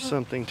learned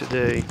something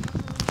today.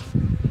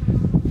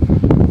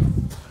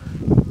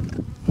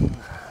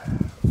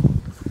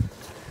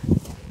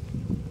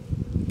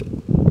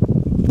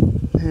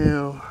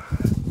 Now,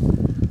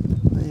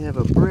 they have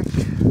a brick,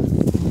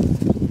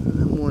 and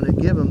I'm going to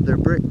give them their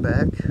brick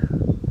back.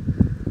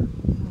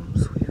 Oh,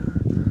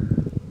 sweetheart.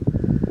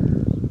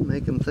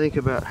 Make them think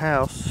about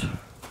house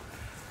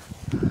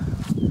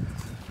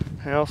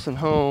and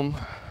home.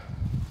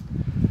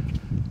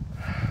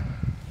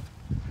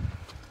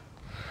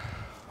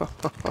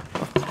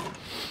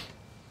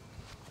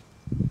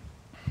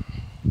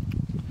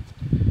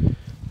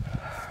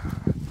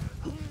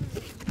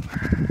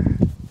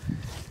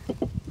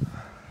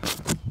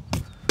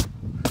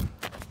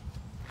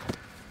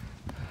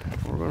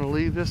 We're going to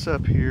leave this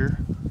up here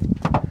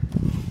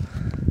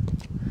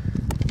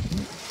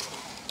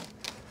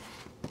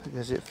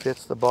because it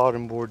fits the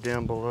bottom board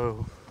down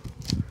below.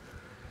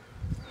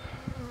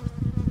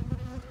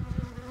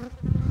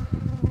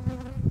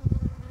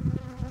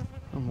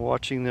 I'm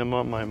watching them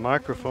on my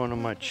microphone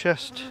on my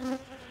chest.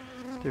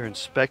 They're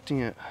inspecting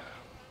it.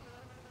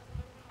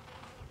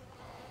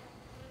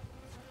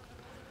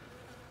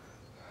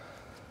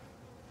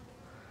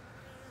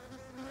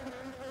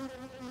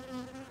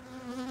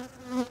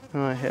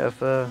 And I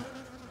have I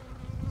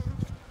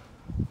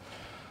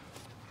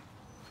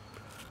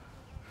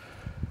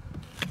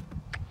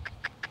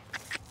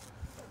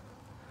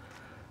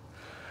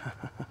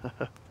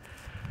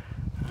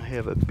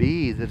have a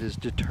bee that is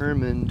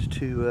determined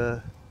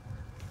to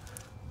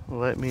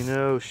let me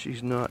know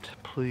she's not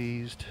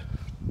pleased.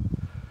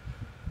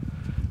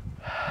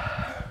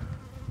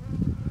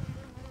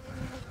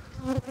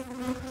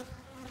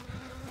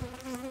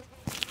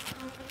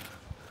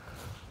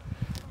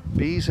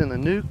 Bees in the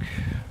nuke.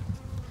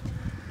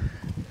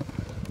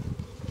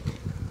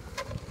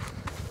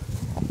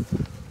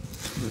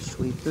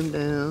 Sweep them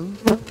down.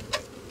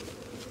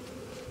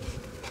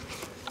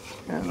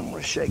 And I'm going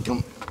to shake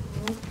them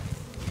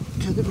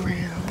to the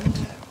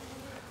ground.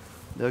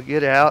 They'll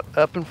get out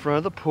up in front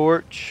of the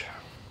porch.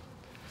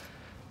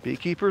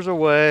 Beekeeper's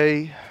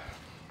away.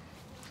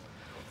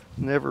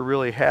 Never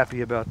really happy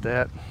about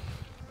that.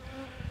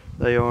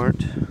 They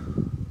aren't.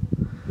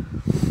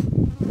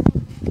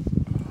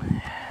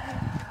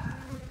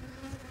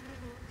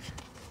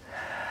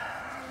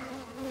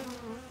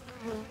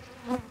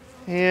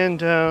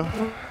 And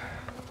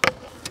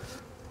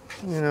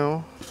you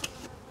know,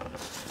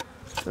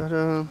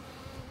 but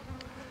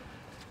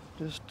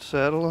just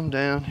settle them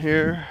down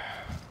here.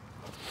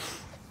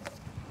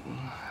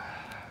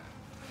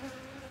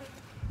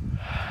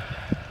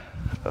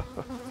 I'm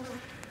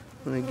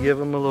going to give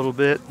them a little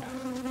bit.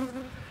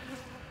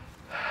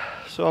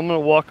 So I'm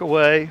going to walk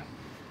away.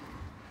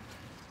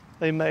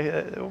 They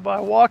may,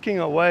 by walking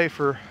away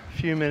for a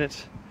few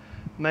minutes,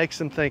 makes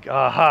them think,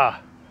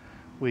 aha,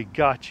 we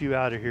got you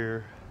out of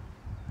here.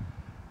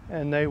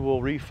 And they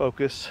will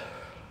refocus.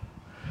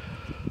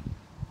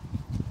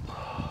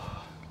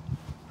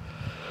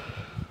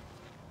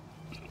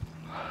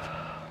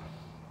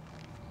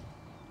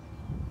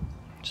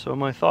 So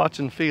my thoughts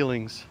and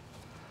feelings.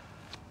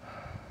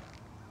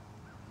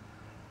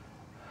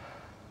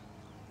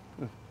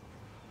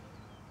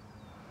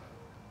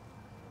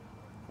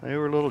 They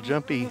were a little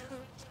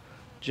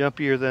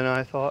jumpier than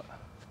I thought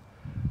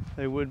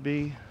they would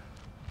be.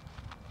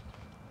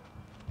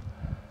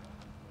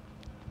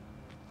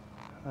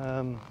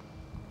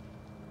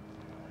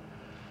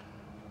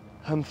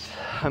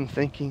 I'm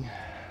thinking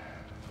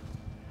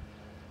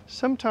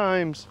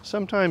sometimes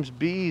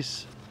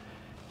bees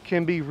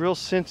can be real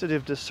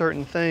sensitive to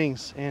certain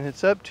things, and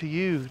it's up to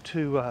you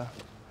to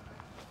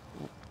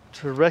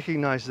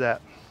recognize that.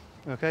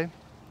 Okay?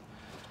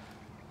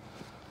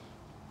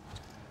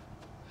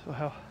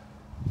 So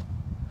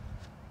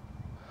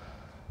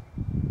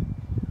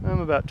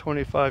I'm about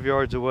 25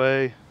 yards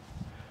away,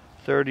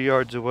 30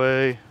 yards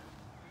away.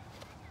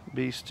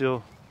 Bees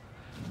still.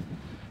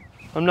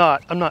 I'm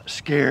not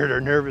scared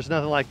or nervous,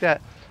 nothing like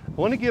that. I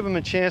want to give them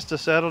a chance to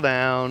settle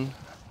down.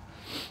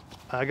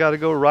 I got to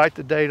go write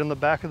the date on the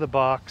back of the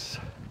box.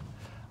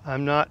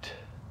 I'm not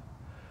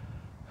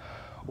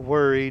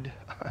worried.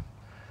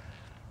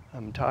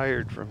 I'm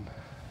tired from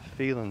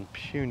feeling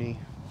puny.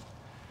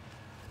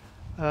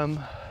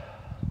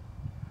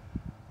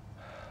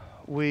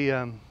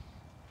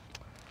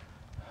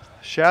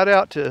 Shout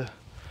out to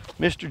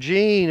Mr.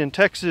 Gene in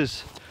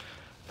Texas.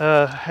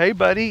 Hey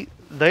buddy,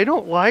 they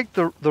don't like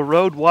the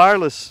Rode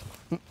Wireless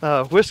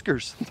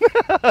Whiskers.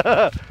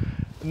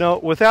 No,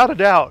 without a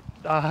doubt.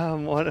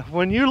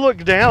 When you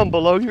look down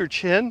below your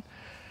chin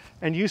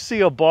and you see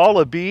a ball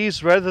of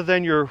bees rather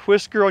than your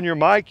whisker on your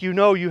mic, you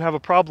know you have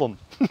a problem.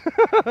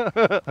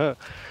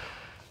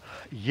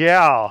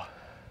 Yeah,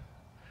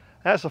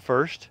 that's a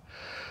first.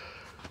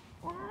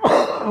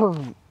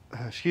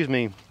 Excuse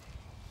me.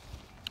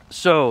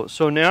 So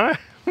now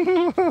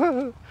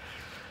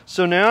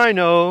I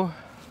know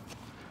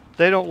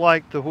they don't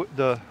like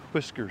the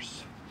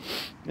whiskers.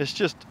 It's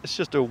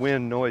just a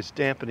wind noise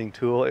dampening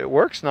tool. It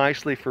works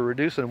nicely for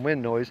reducing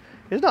wind noise.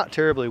 It's not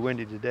terribly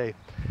windy today.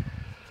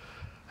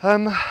 I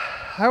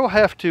will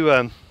have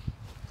to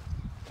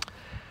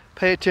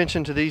pay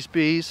attention to these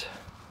bees.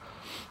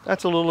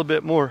 That's a little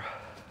bit more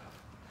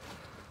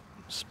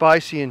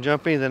spicy and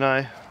jumpy than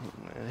I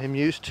am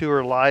used to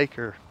or like,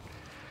 or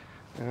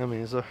I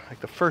mean, it's like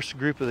the first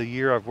group of the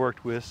year I've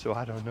worked with, so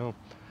I don't know.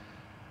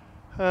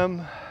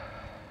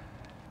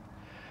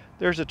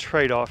 There's a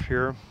trade-off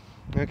here.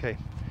 Okay,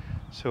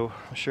 so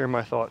I'll share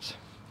my thoughts.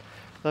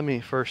 Let me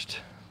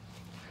first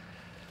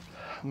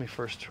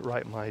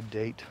write my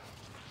date.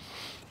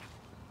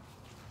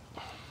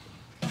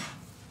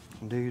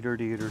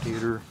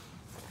 Deeter.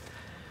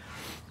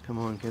 Come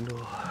on,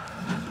 Kendall.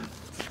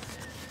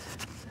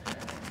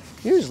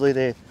 Usually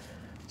they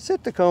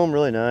set the comb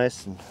really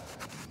nice,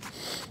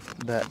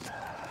 but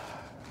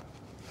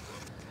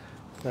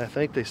I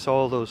think they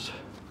saw those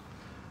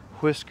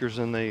whiskers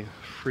and they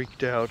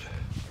freaked out.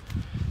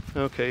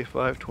 Okay,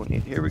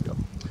 5/28, here we go.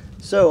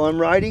 So I'm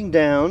writing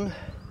down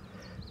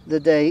the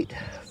date,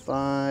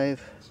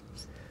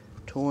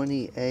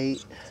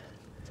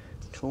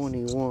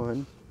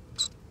 5/28/21,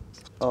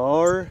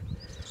 R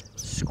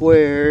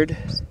squared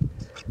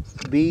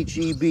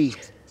BGB.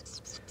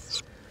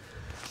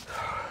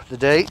 The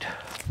date,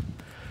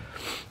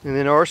 and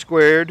then R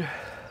squared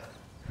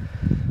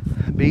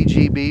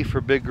BGB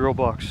for Big Girl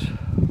Box.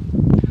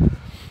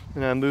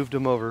 And I moved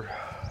them over.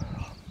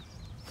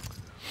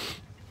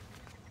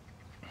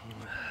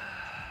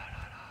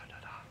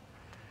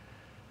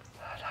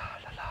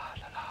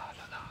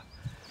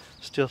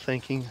 Still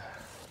thinking.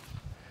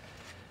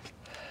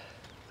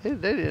 They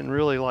didn't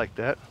really like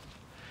that.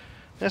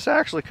 That's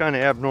actually kind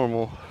of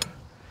abnormal.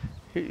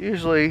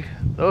 Usually,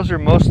 those are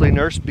mostly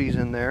nurse bees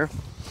in there,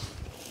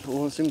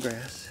 pulling some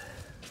grass.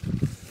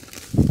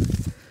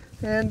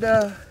 And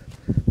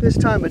this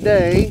time of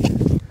day,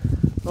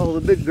 all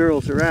the big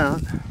girls are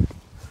out.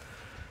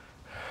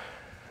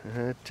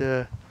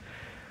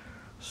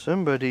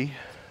 Somebody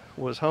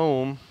was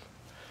home.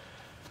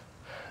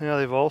 Now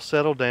they've all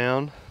settled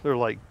down. They're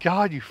like,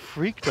 God, you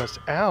freaked us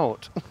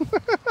out.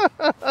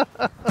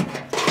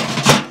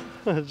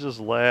 I just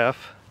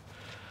laugh.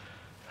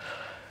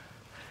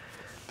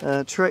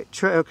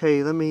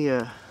 Okay, let me,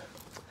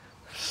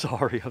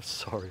 sorry.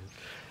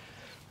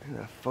 I'm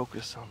gonna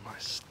focus on my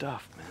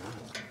stuff, man.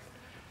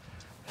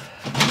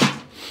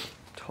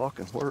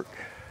 Talking work.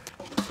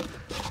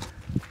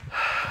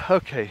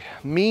 Okay,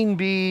 mean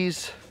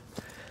bees,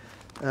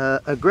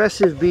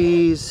 aggressive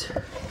bees,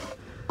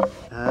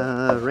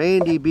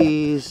 randy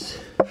bees,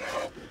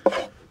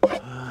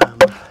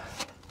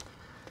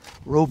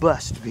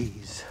 robust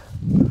bees.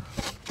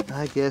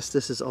 I guess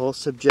this is all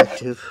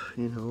subjective,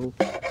 you know,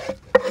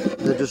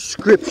 the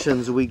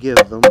descriptions we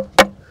give them.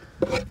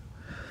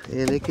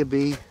 And it could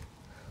be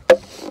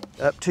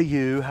up to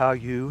you how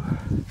you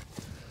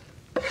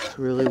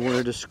really want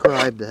to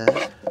describe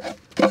that.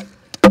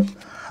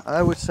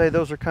 I would say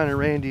those are kind of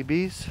randy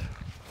bees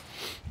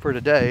for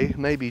today.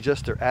 Maybe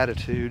just their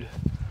attitude.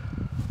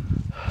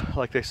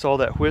 Like they saw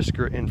that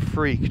whisker and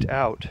freaked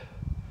out.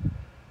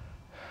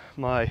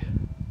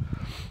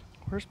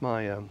 Where's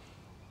my,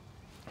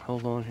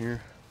 hold on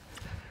here.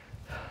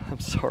 I'm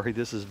sorry,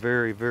 this is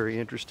very, very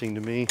interesting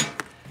to me.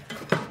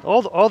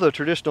 All the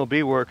traditional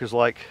bee work is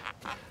like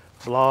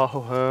blah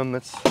ho hum.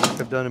 That's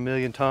like I've done a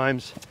million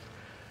times.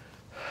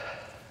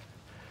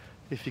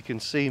 If you can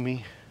see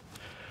me,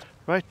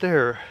 right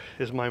there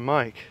is my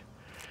mic.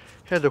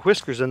 Had the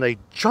whiskers and they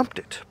jumped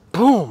it.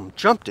 Boom,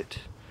 jumped it.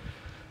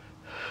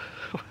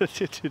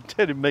 It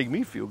didn't make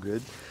me feel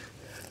good.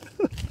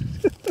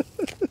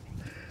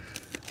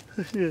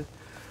 Yeah.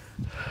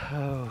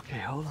 Okay,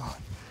 hold on.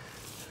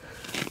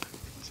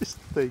 Just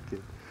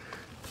thinking.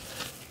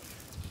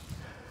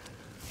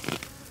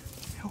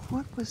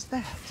 What was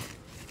that?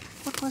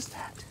 What was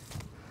that?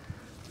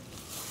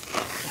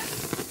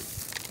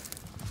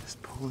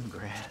 Just pulling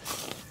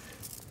grass.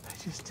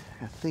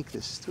 I think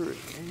this through.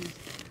 They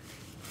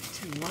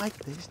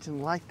just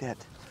didn't like that.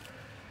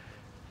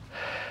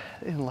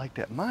 They didn't like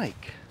that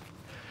mic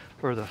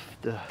or the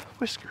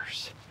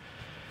Whiskers.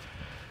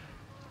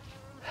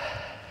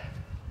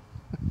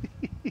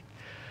 I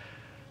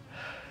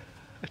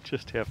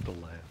just have to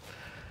laugh.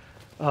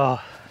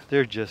 Oh,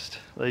 they just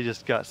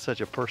got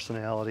such a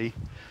personality.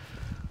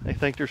 They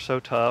think they're so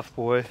tough,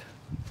 boy.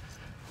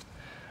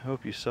 I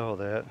hope you saw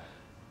that.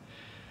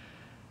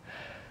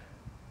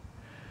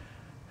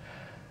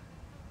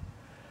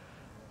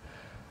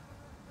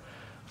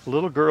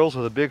 Little girls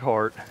with a big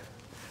heart.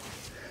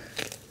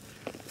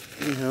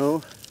 You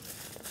know.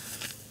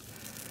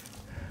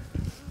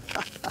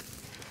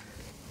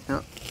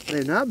 Now,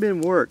 they've not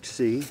been worked,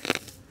 see?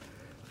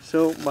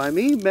 So by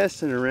me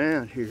messing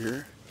around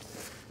here,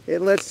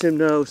 it lets them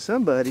know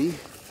somebody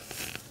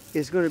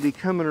is going to be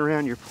coming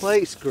around your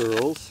place,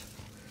 girls,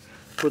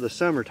 for the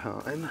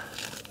summertime.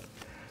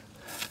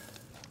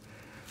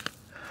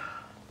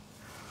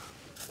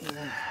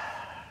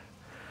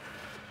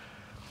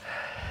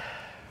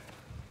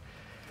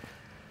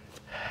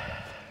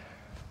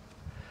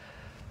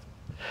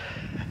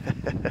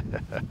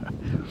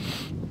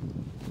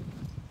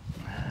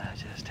 I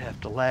just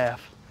have to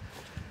laugh.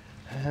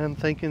 And I'm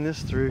thinking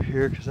this through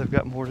here because I've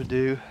got more to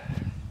do.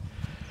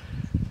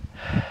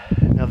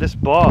 Now this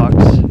box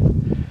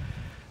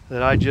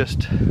that I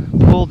just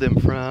pulled them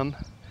from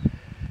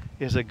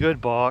is a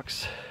good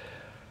box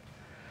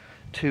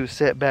to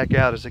set back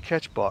out as a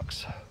catch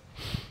box.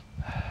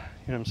 You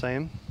know what I'm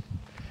saying?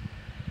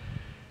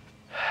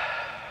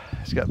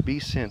 It's got bee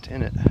scent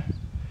in it.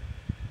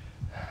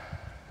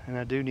 And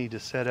I do need to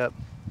set up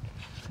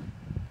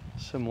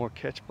some more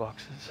catch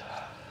boxes.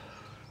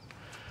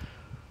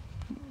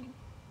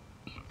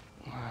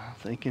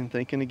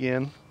 Thinking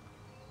again.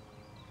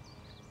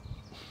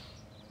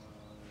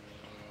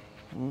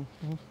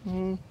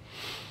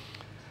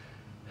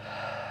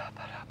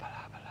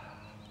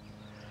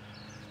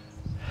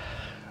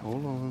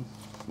 Hold on.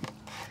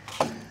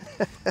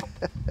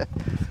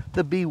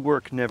 The bee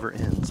work never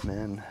ends,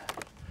 man.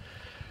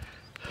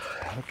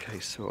 Okay,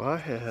 so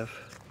I've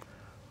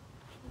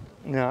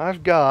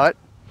got,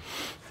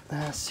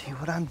 let's see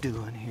what I'm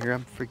doing here.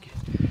 I'm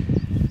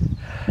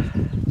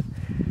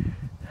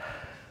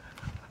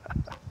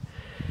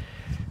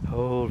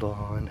hold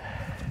on.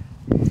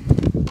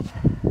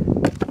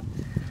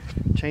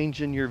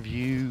 Changing your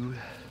view.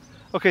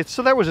 Okay,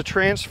 so that was a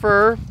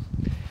transfer.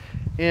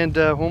 And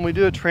when we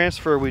do a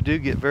transfer, we do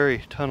get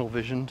very tunnel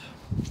visioned.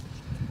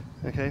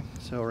 Okay,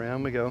 so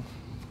around we go.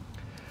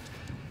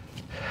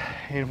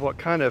 And what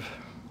kind of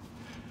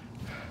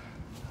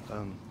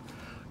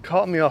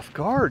caught me off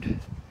guard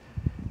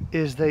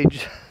is they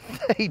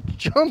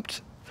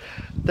jumped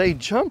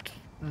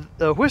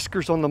the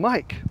Whiskers on the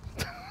mic.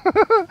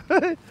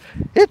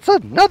 It's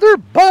another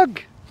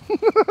bug.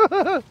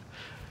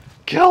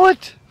 Kill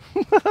it.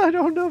 I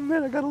don't know,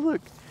 man. I gotta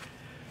look.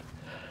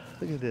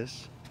 Look at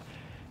this.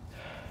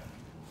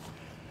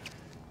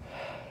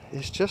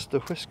 It's just the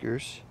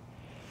Whiskers,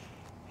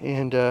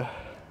 and I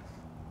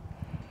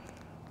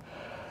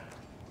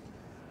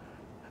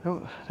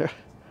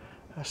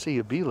see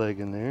a bee leg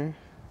in there.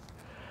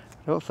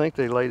 I don't think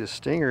they laid a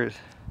stinger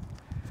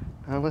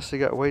unless they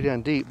got way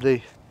down deep.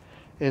 They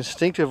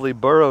instinctively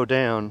burrow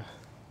down,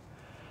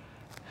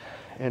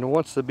 and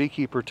once the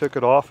beekeeper took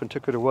it off and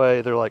took it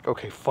away, they're like,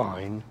 okay,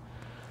 fine,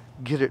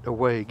 get it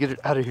away, get it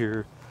out of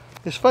here.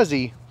 It's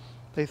fuzzy.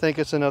 They think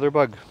it's another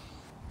bug.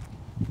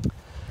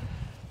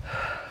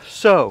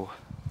 So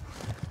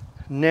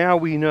now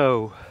we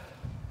know.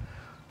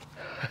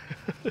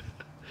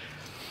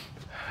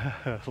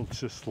 I'll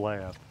just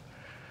laugh.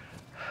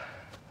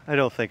 I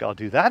don't think I'll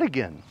do that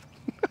again.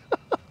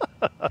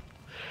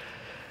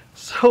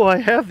 So I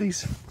have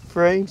these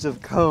frames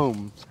of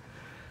comb.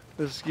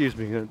 Excuse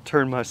me, I'm going to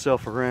turn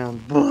myself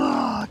around.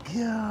 Oh,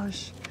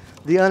 gosh.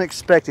 The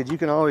unexpected. You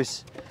can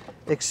always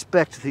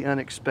expect the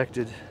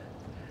unexpected.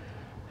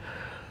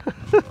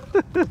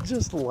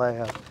 Just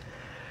laugh.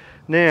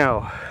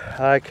 Now,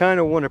 I kind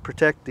of want to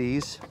protect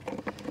these.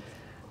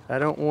 I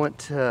don't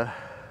want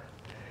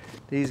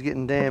these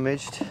getting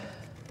damaged.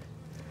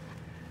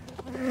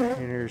 And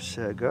there's,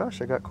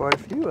 gosh, I got quite a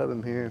few of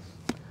them here.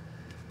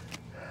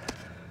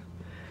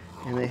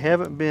 And they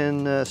haven't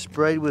been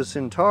sprayed with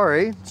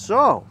Centauri,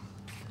 so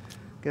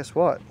guess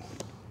what?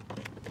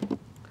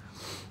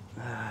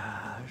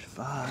 There's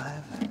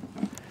 5.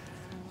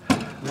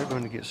 They're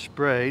going to get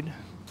sprayed.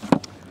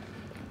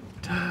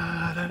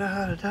 Da, da,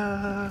 da, da,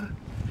 da.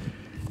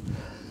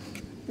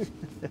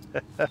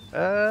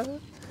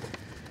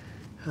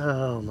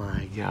 Oh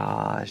my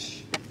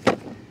gosh.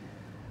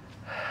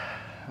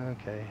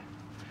 Okay,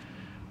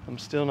 I'm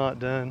still not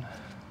done.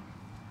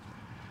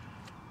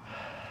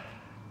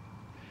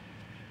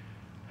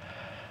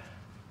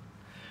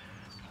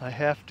 I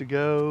have to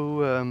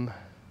go,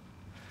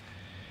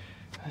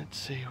 let's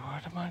see,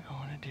 what am I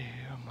going to do?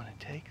 I'm going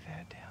to take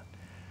that down.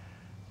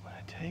 I'm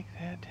going to take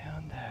that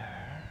down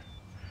there.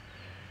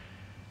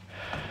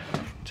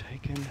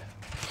 Taking,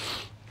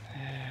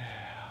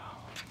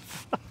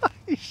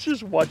 he's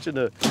just watching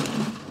a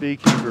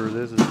beekeeper.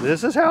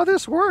 This is how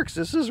this works.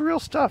 This is real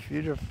stuff.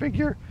 You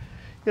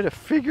gotta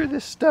figure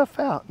this stuff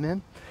out,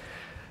 man.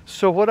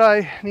 So what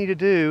I need to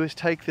do is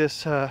take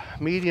this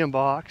medium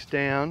box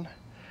down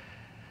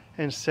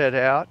and set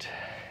out,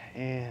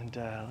 and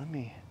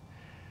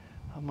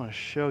I'm going to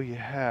show you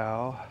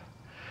how.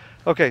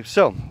 Okay,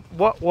 so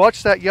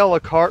watch that yellow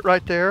cart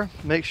right there.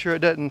 Make sure it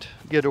doesn't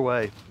get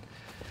away.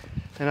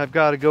 And I've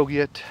got to go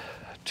get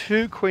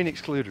 2 queen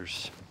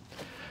excluders.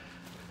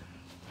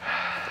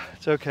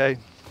 It's okay.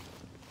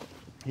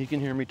 You can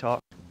hear me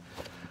talk.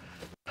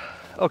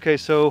 Okay,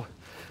 so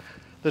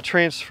the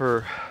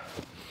transfer,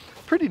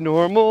 pretty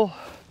normal.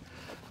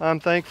 I'm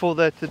thankful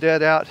that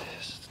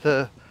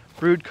the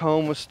brood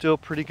comb was still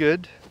pretty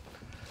good.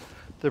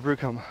 The brood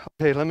comb.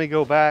 Okay, let me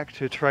go back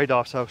to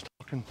trade-offs. I was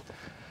talking,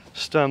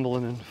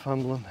 stumbling and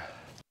fumbling.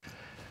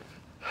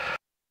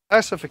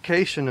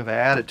 Classification of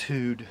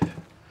attitude.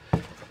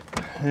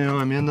 You know,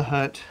 I'm in the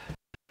hut.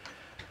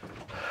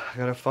 I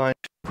gotta find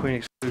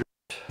queen excluders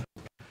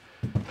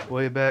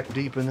way back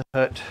deep in the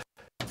hut.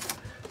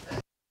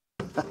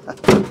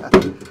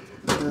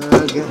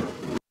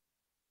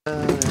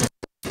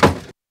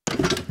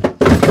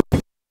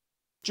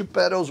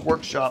 Geppetto's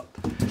workshop.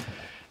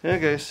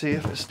 Okay, see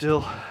if it's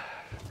still.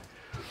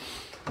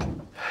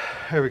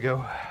 There we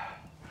go.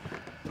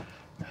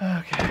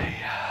 Okay.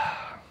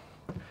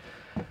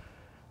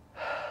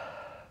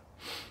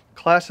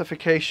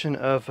 Classification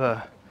of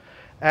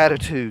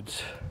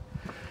attitudes.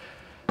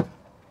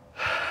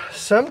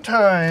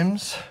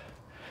 Sometimes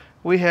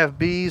we have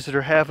bees that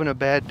are having a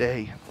bad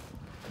day.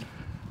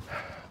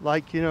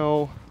 Like, you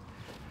know,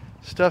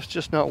 stuff's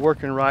just not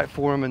working right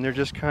for them and they're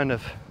just kind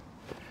of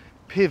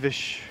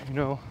peevish, you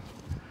know.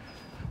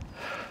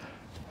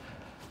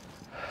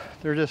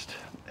 They're just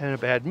in a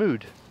bad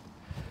mood.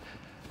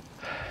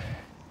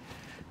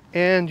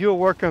 And you'll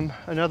work them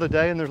another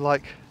day and they're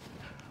like,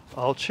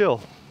 I'll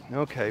chill.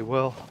 Okay,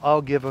 well,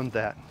 I'll give them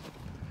that.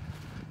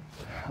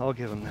 I'll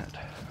give them that.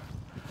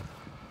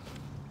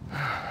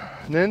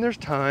 And then there's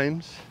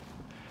times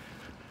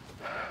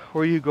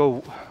where you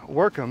go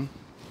work them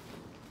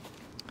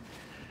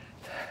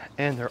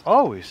and they're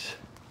always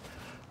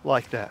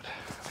like that.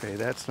 Okay,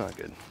 that's not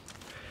good.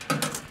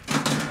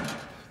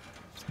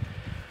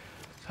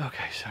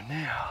 Okay, so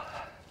now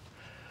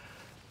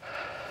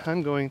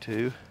I'm going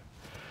to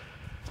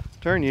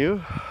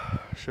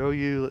show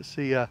you, let's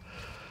see,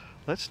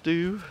 let's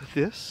do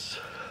this.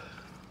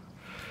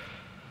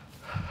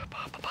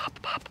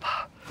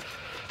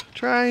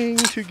 Trying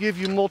to give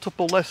you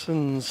multiple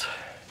lessons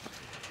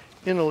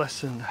in a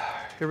lesson.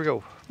 Here we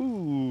go.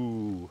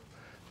 Ooh,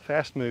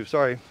 fast move,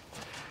 sorry.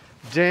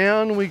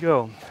 Down we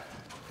go.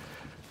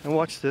 And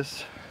watch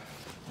this.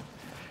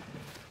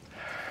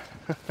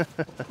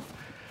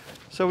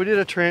 So we did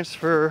a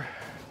transfer.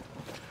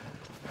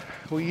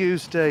 We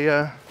used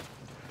a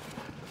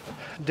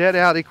dead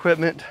out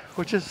equipment,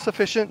 which is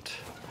sufficient.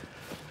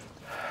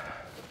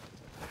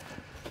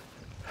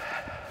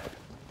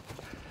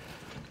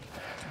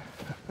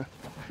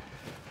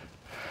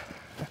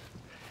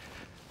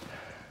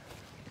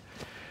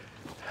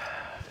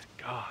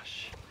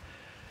 Gosh.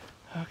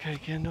 Okay,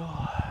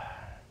 Kendall.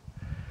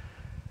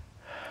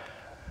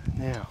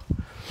 Now,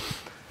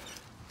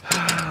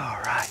 all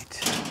right.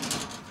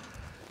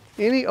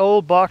 Any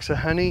old box of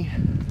honey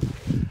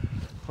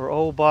or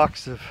old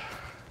box of,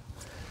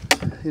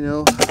 you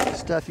know,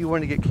 stuff you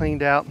want to get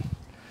cleaned out,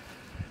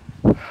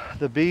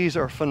 the bees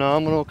are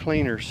phenomenal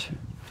cleaners.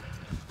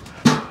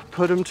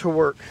 Put them to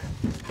work.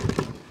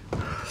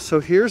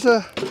 So here's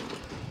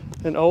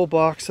an old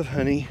box of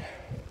honey.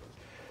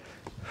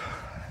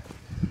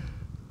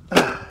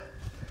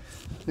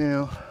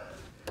 Now,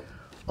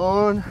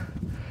 on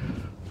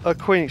a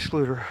queen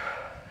excluder.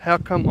 How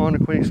come on a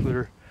queen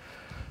excluder?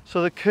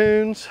 So the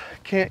coons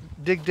can't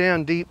dig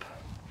down deep.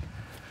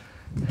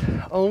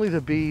 Only the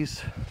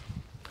bees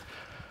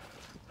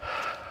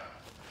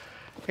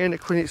and a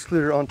queen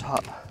excluder on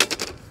top.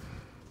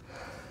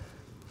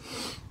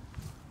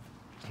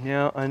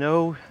 Now I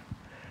know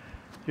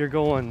you're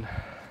going,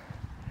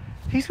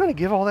 he's going to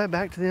give all that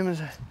back to them.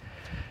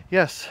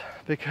 Yes,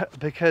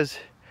 because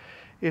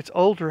it's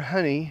older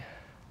honey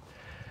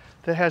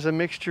that has a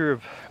mixture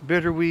of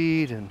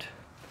bitterweed and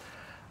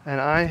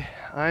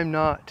I'm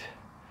not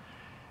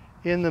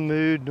in the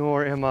mood,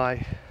 nor am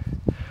I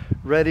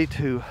ready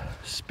to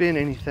spin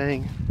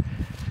anything.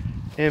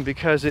 And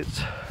because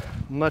it's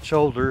much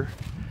older,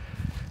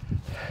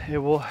 it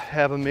will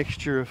have a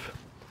mixture of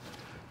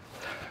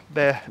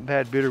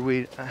bad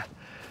bitterweed.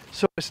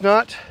 So it's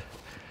not,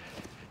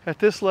 at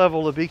this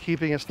level of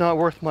beekeeping, it's not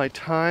worth my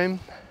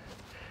time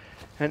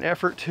and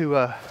effort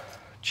to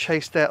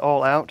chase that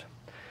all out.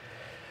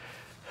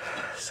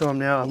 So I'm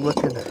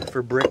looking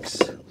for bricks.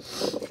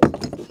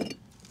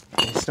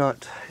 It's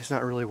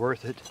not really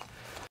worth it.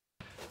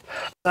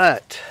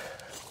 But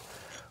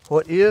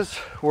what is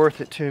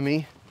worth it to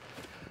me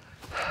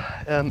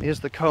is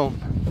the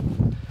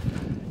comb.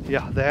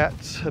 Yeah,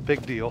 that's a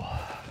big deal.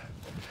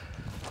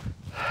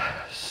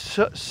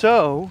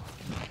 So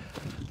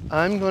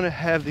I'm going to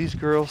have these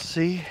girls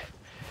see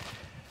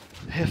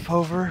if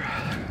over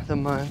the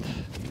month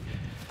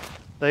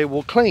they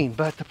will clean.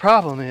 But the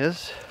problem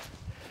is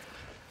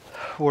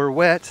we're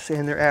wet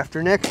and they're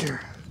after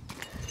nectar.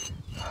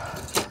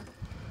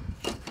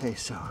 Okay,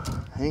 so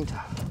hang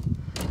tough.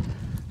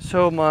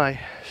 So my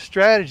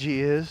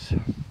strategy is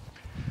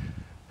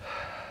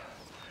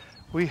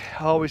we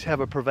always have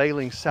a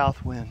prevailing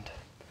south wind,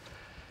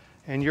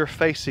 and you're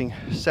facing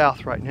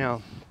south right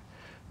now.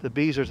 The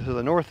bees are to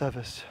the north of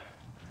us.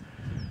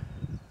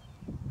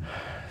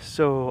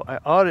 So I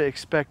ought to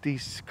expect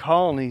these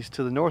colonies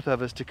to the north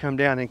of us to come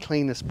down and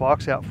clean this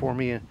box out for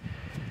me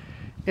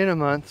in a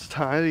month's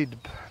time,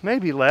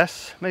 maybe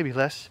less.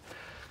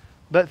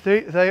 But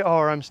they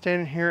are, I'm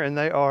standing here and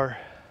they are,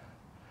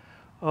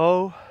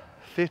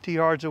 50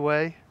 yards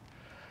away,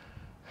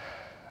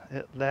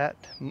 at that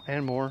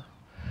and more,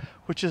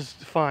 which is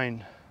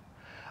fine.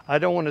 I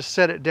don't want to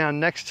set it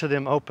down next to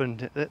them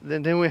open.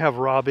 Then we have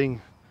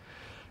robbing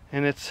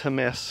and it's a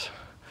mess.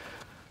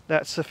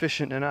 That's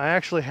sufficient. And I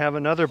actually have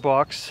another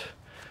box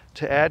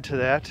to add to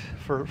that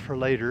for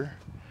later.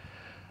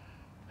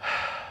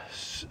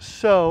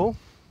 So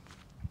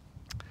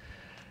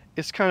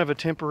it's kind of a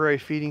temporary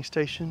feeding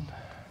station.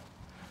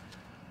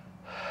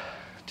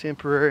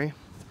 Temporary.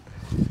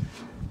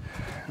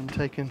 I'm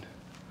taking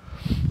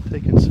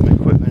some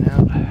equipment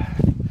out.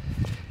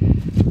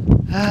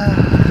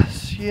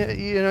 Yeah,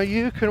 you know,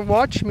 you can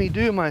watch me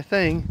do my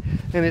thing,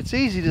 and it's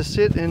easy to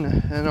sit in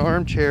an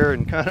armchair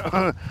and kind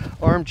of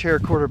armchair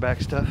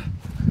quarterback stuff.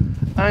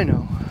 I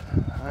know.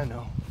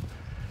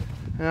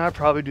 And I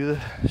probably do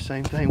the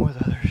same thing with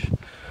others.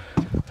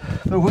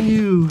 But when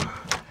you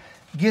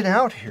get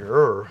out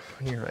here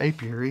in your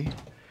apiary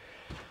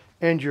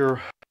and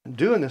you're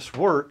doing this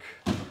work,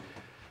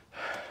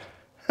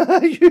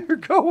 you're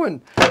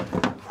going,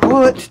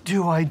 what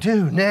do I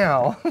do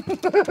now?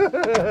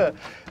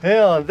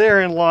 Hell,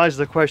 therein lies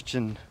the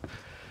question.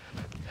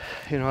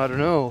 You know, I don't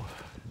know.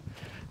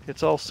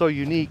 It's all so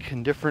unique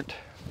and different.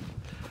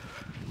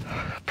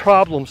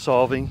 Problem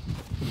solving.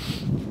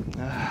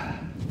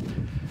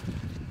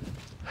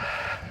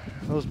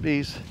 Those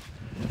bees,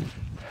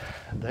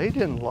 they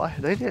didn't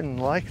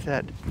like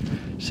that.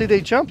 See,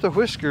 they jump the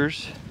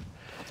whiskers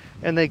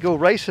and they go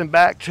racing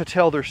back to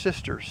tell their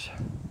sisters.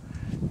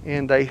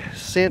 And they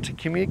sent to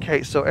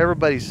communicate, so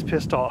everybody's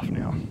pissed off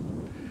now.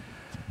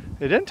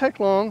 It didn't take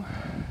long,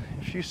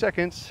 a few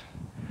seconds.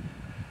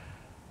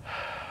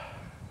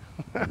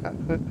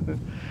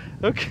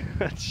 Okay,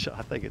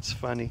 I think it's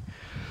funny.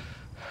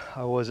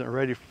 I wasn't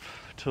ready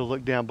to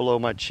look down below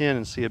my chin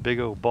and see a big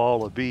old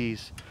ball of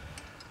bees.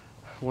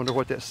 I wonder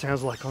what that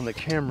sounds like on the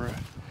camera.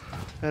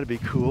 That'd be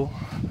cool.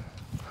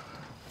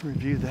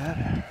 Review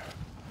that.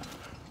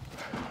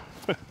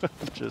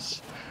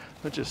 Just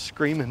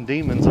screaming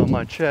demons on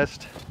my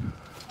chest.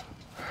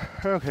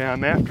 Okay,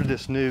 I'm after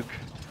this nuke.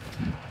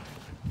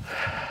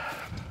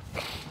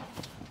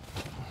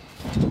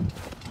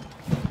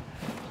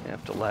 I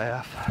have to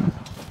laugh.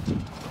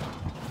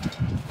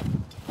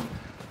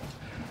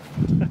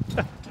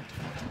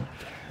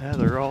 Yeah,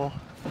 they're all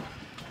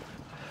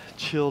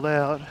chilled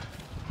out.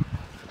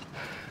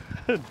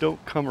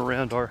 Don't come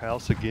around our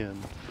house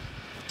again.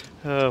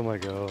 Oh my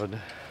God.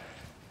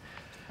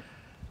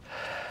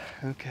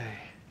 Okay.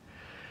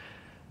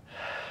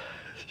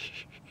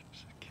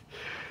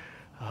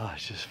 Oh,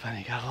 it's just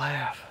funny, gotta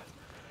laugh.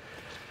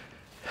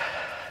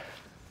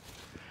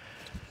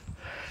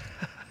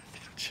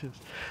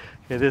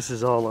 Yeah, this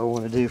is all I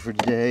want to do for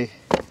today.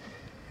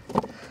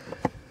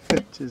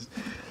 Just,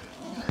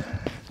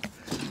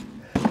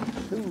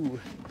 ooh.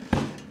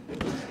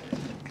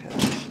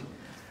 Gosh.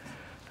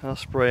 I'll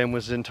spray him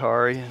with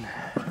Zentari and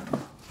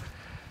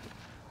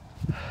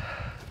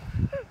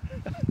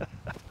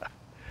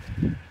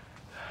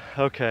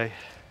okay.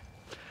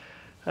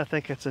 I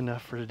think that's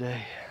enough for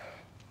today.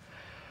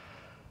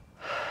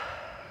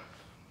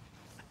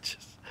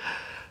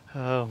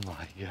 Oh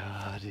my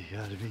God, you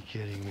gotta be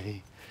kidding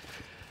me.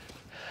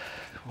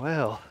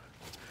 Well,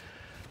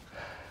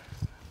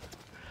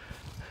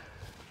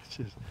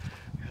 just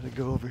gotta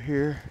go over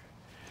here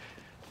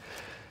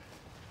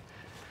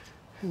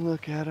and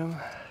look at them.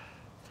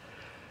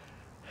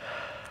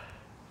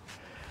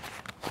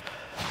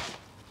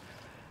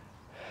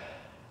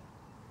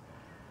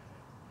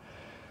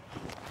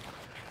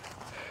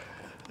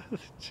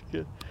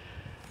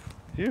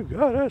 You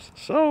got us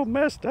so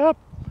messed up.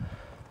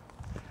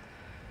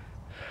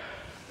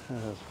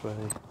 That's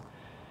funny.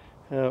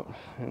 Oh,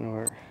 didn't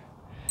work.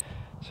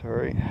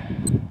 Sorry.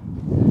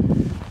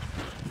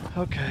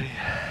 Okay.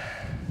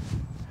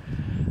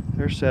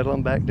 They're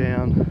settling back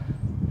down.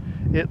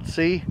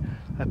 See,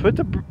 I put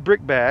the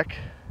brick back.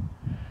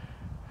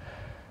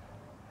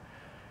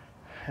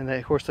 And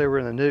of course they were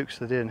in the nukes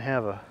that didn't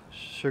have a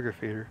sugar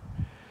feeder.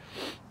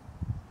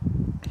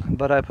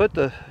 but I put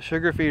the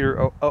sugar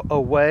feeder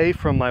away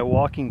from my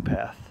walking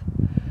path.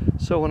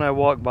 So when I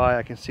walk by,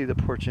 I can see the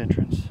porch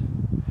entrance,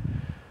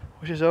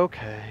 which is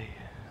okay.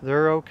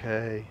 They're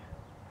okay.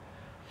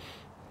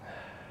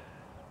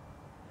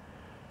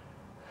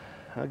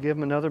 I'll give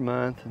them another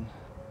month and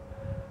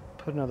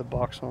put another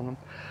box on them.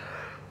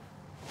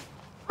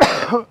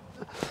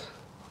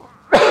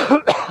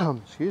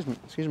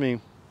 Excuse me.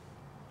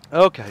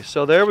 Okay,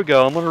 so there we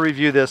go. I'm going to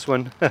review this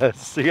one.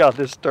 See how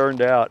this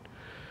turned out.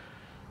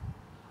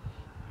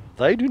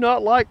 They do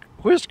not like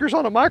Whiskers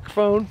on a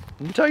microphone.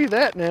 I can tell you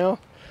that now.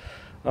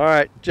 All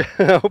right.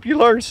 I hope you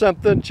learned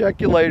something.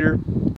 Check you later.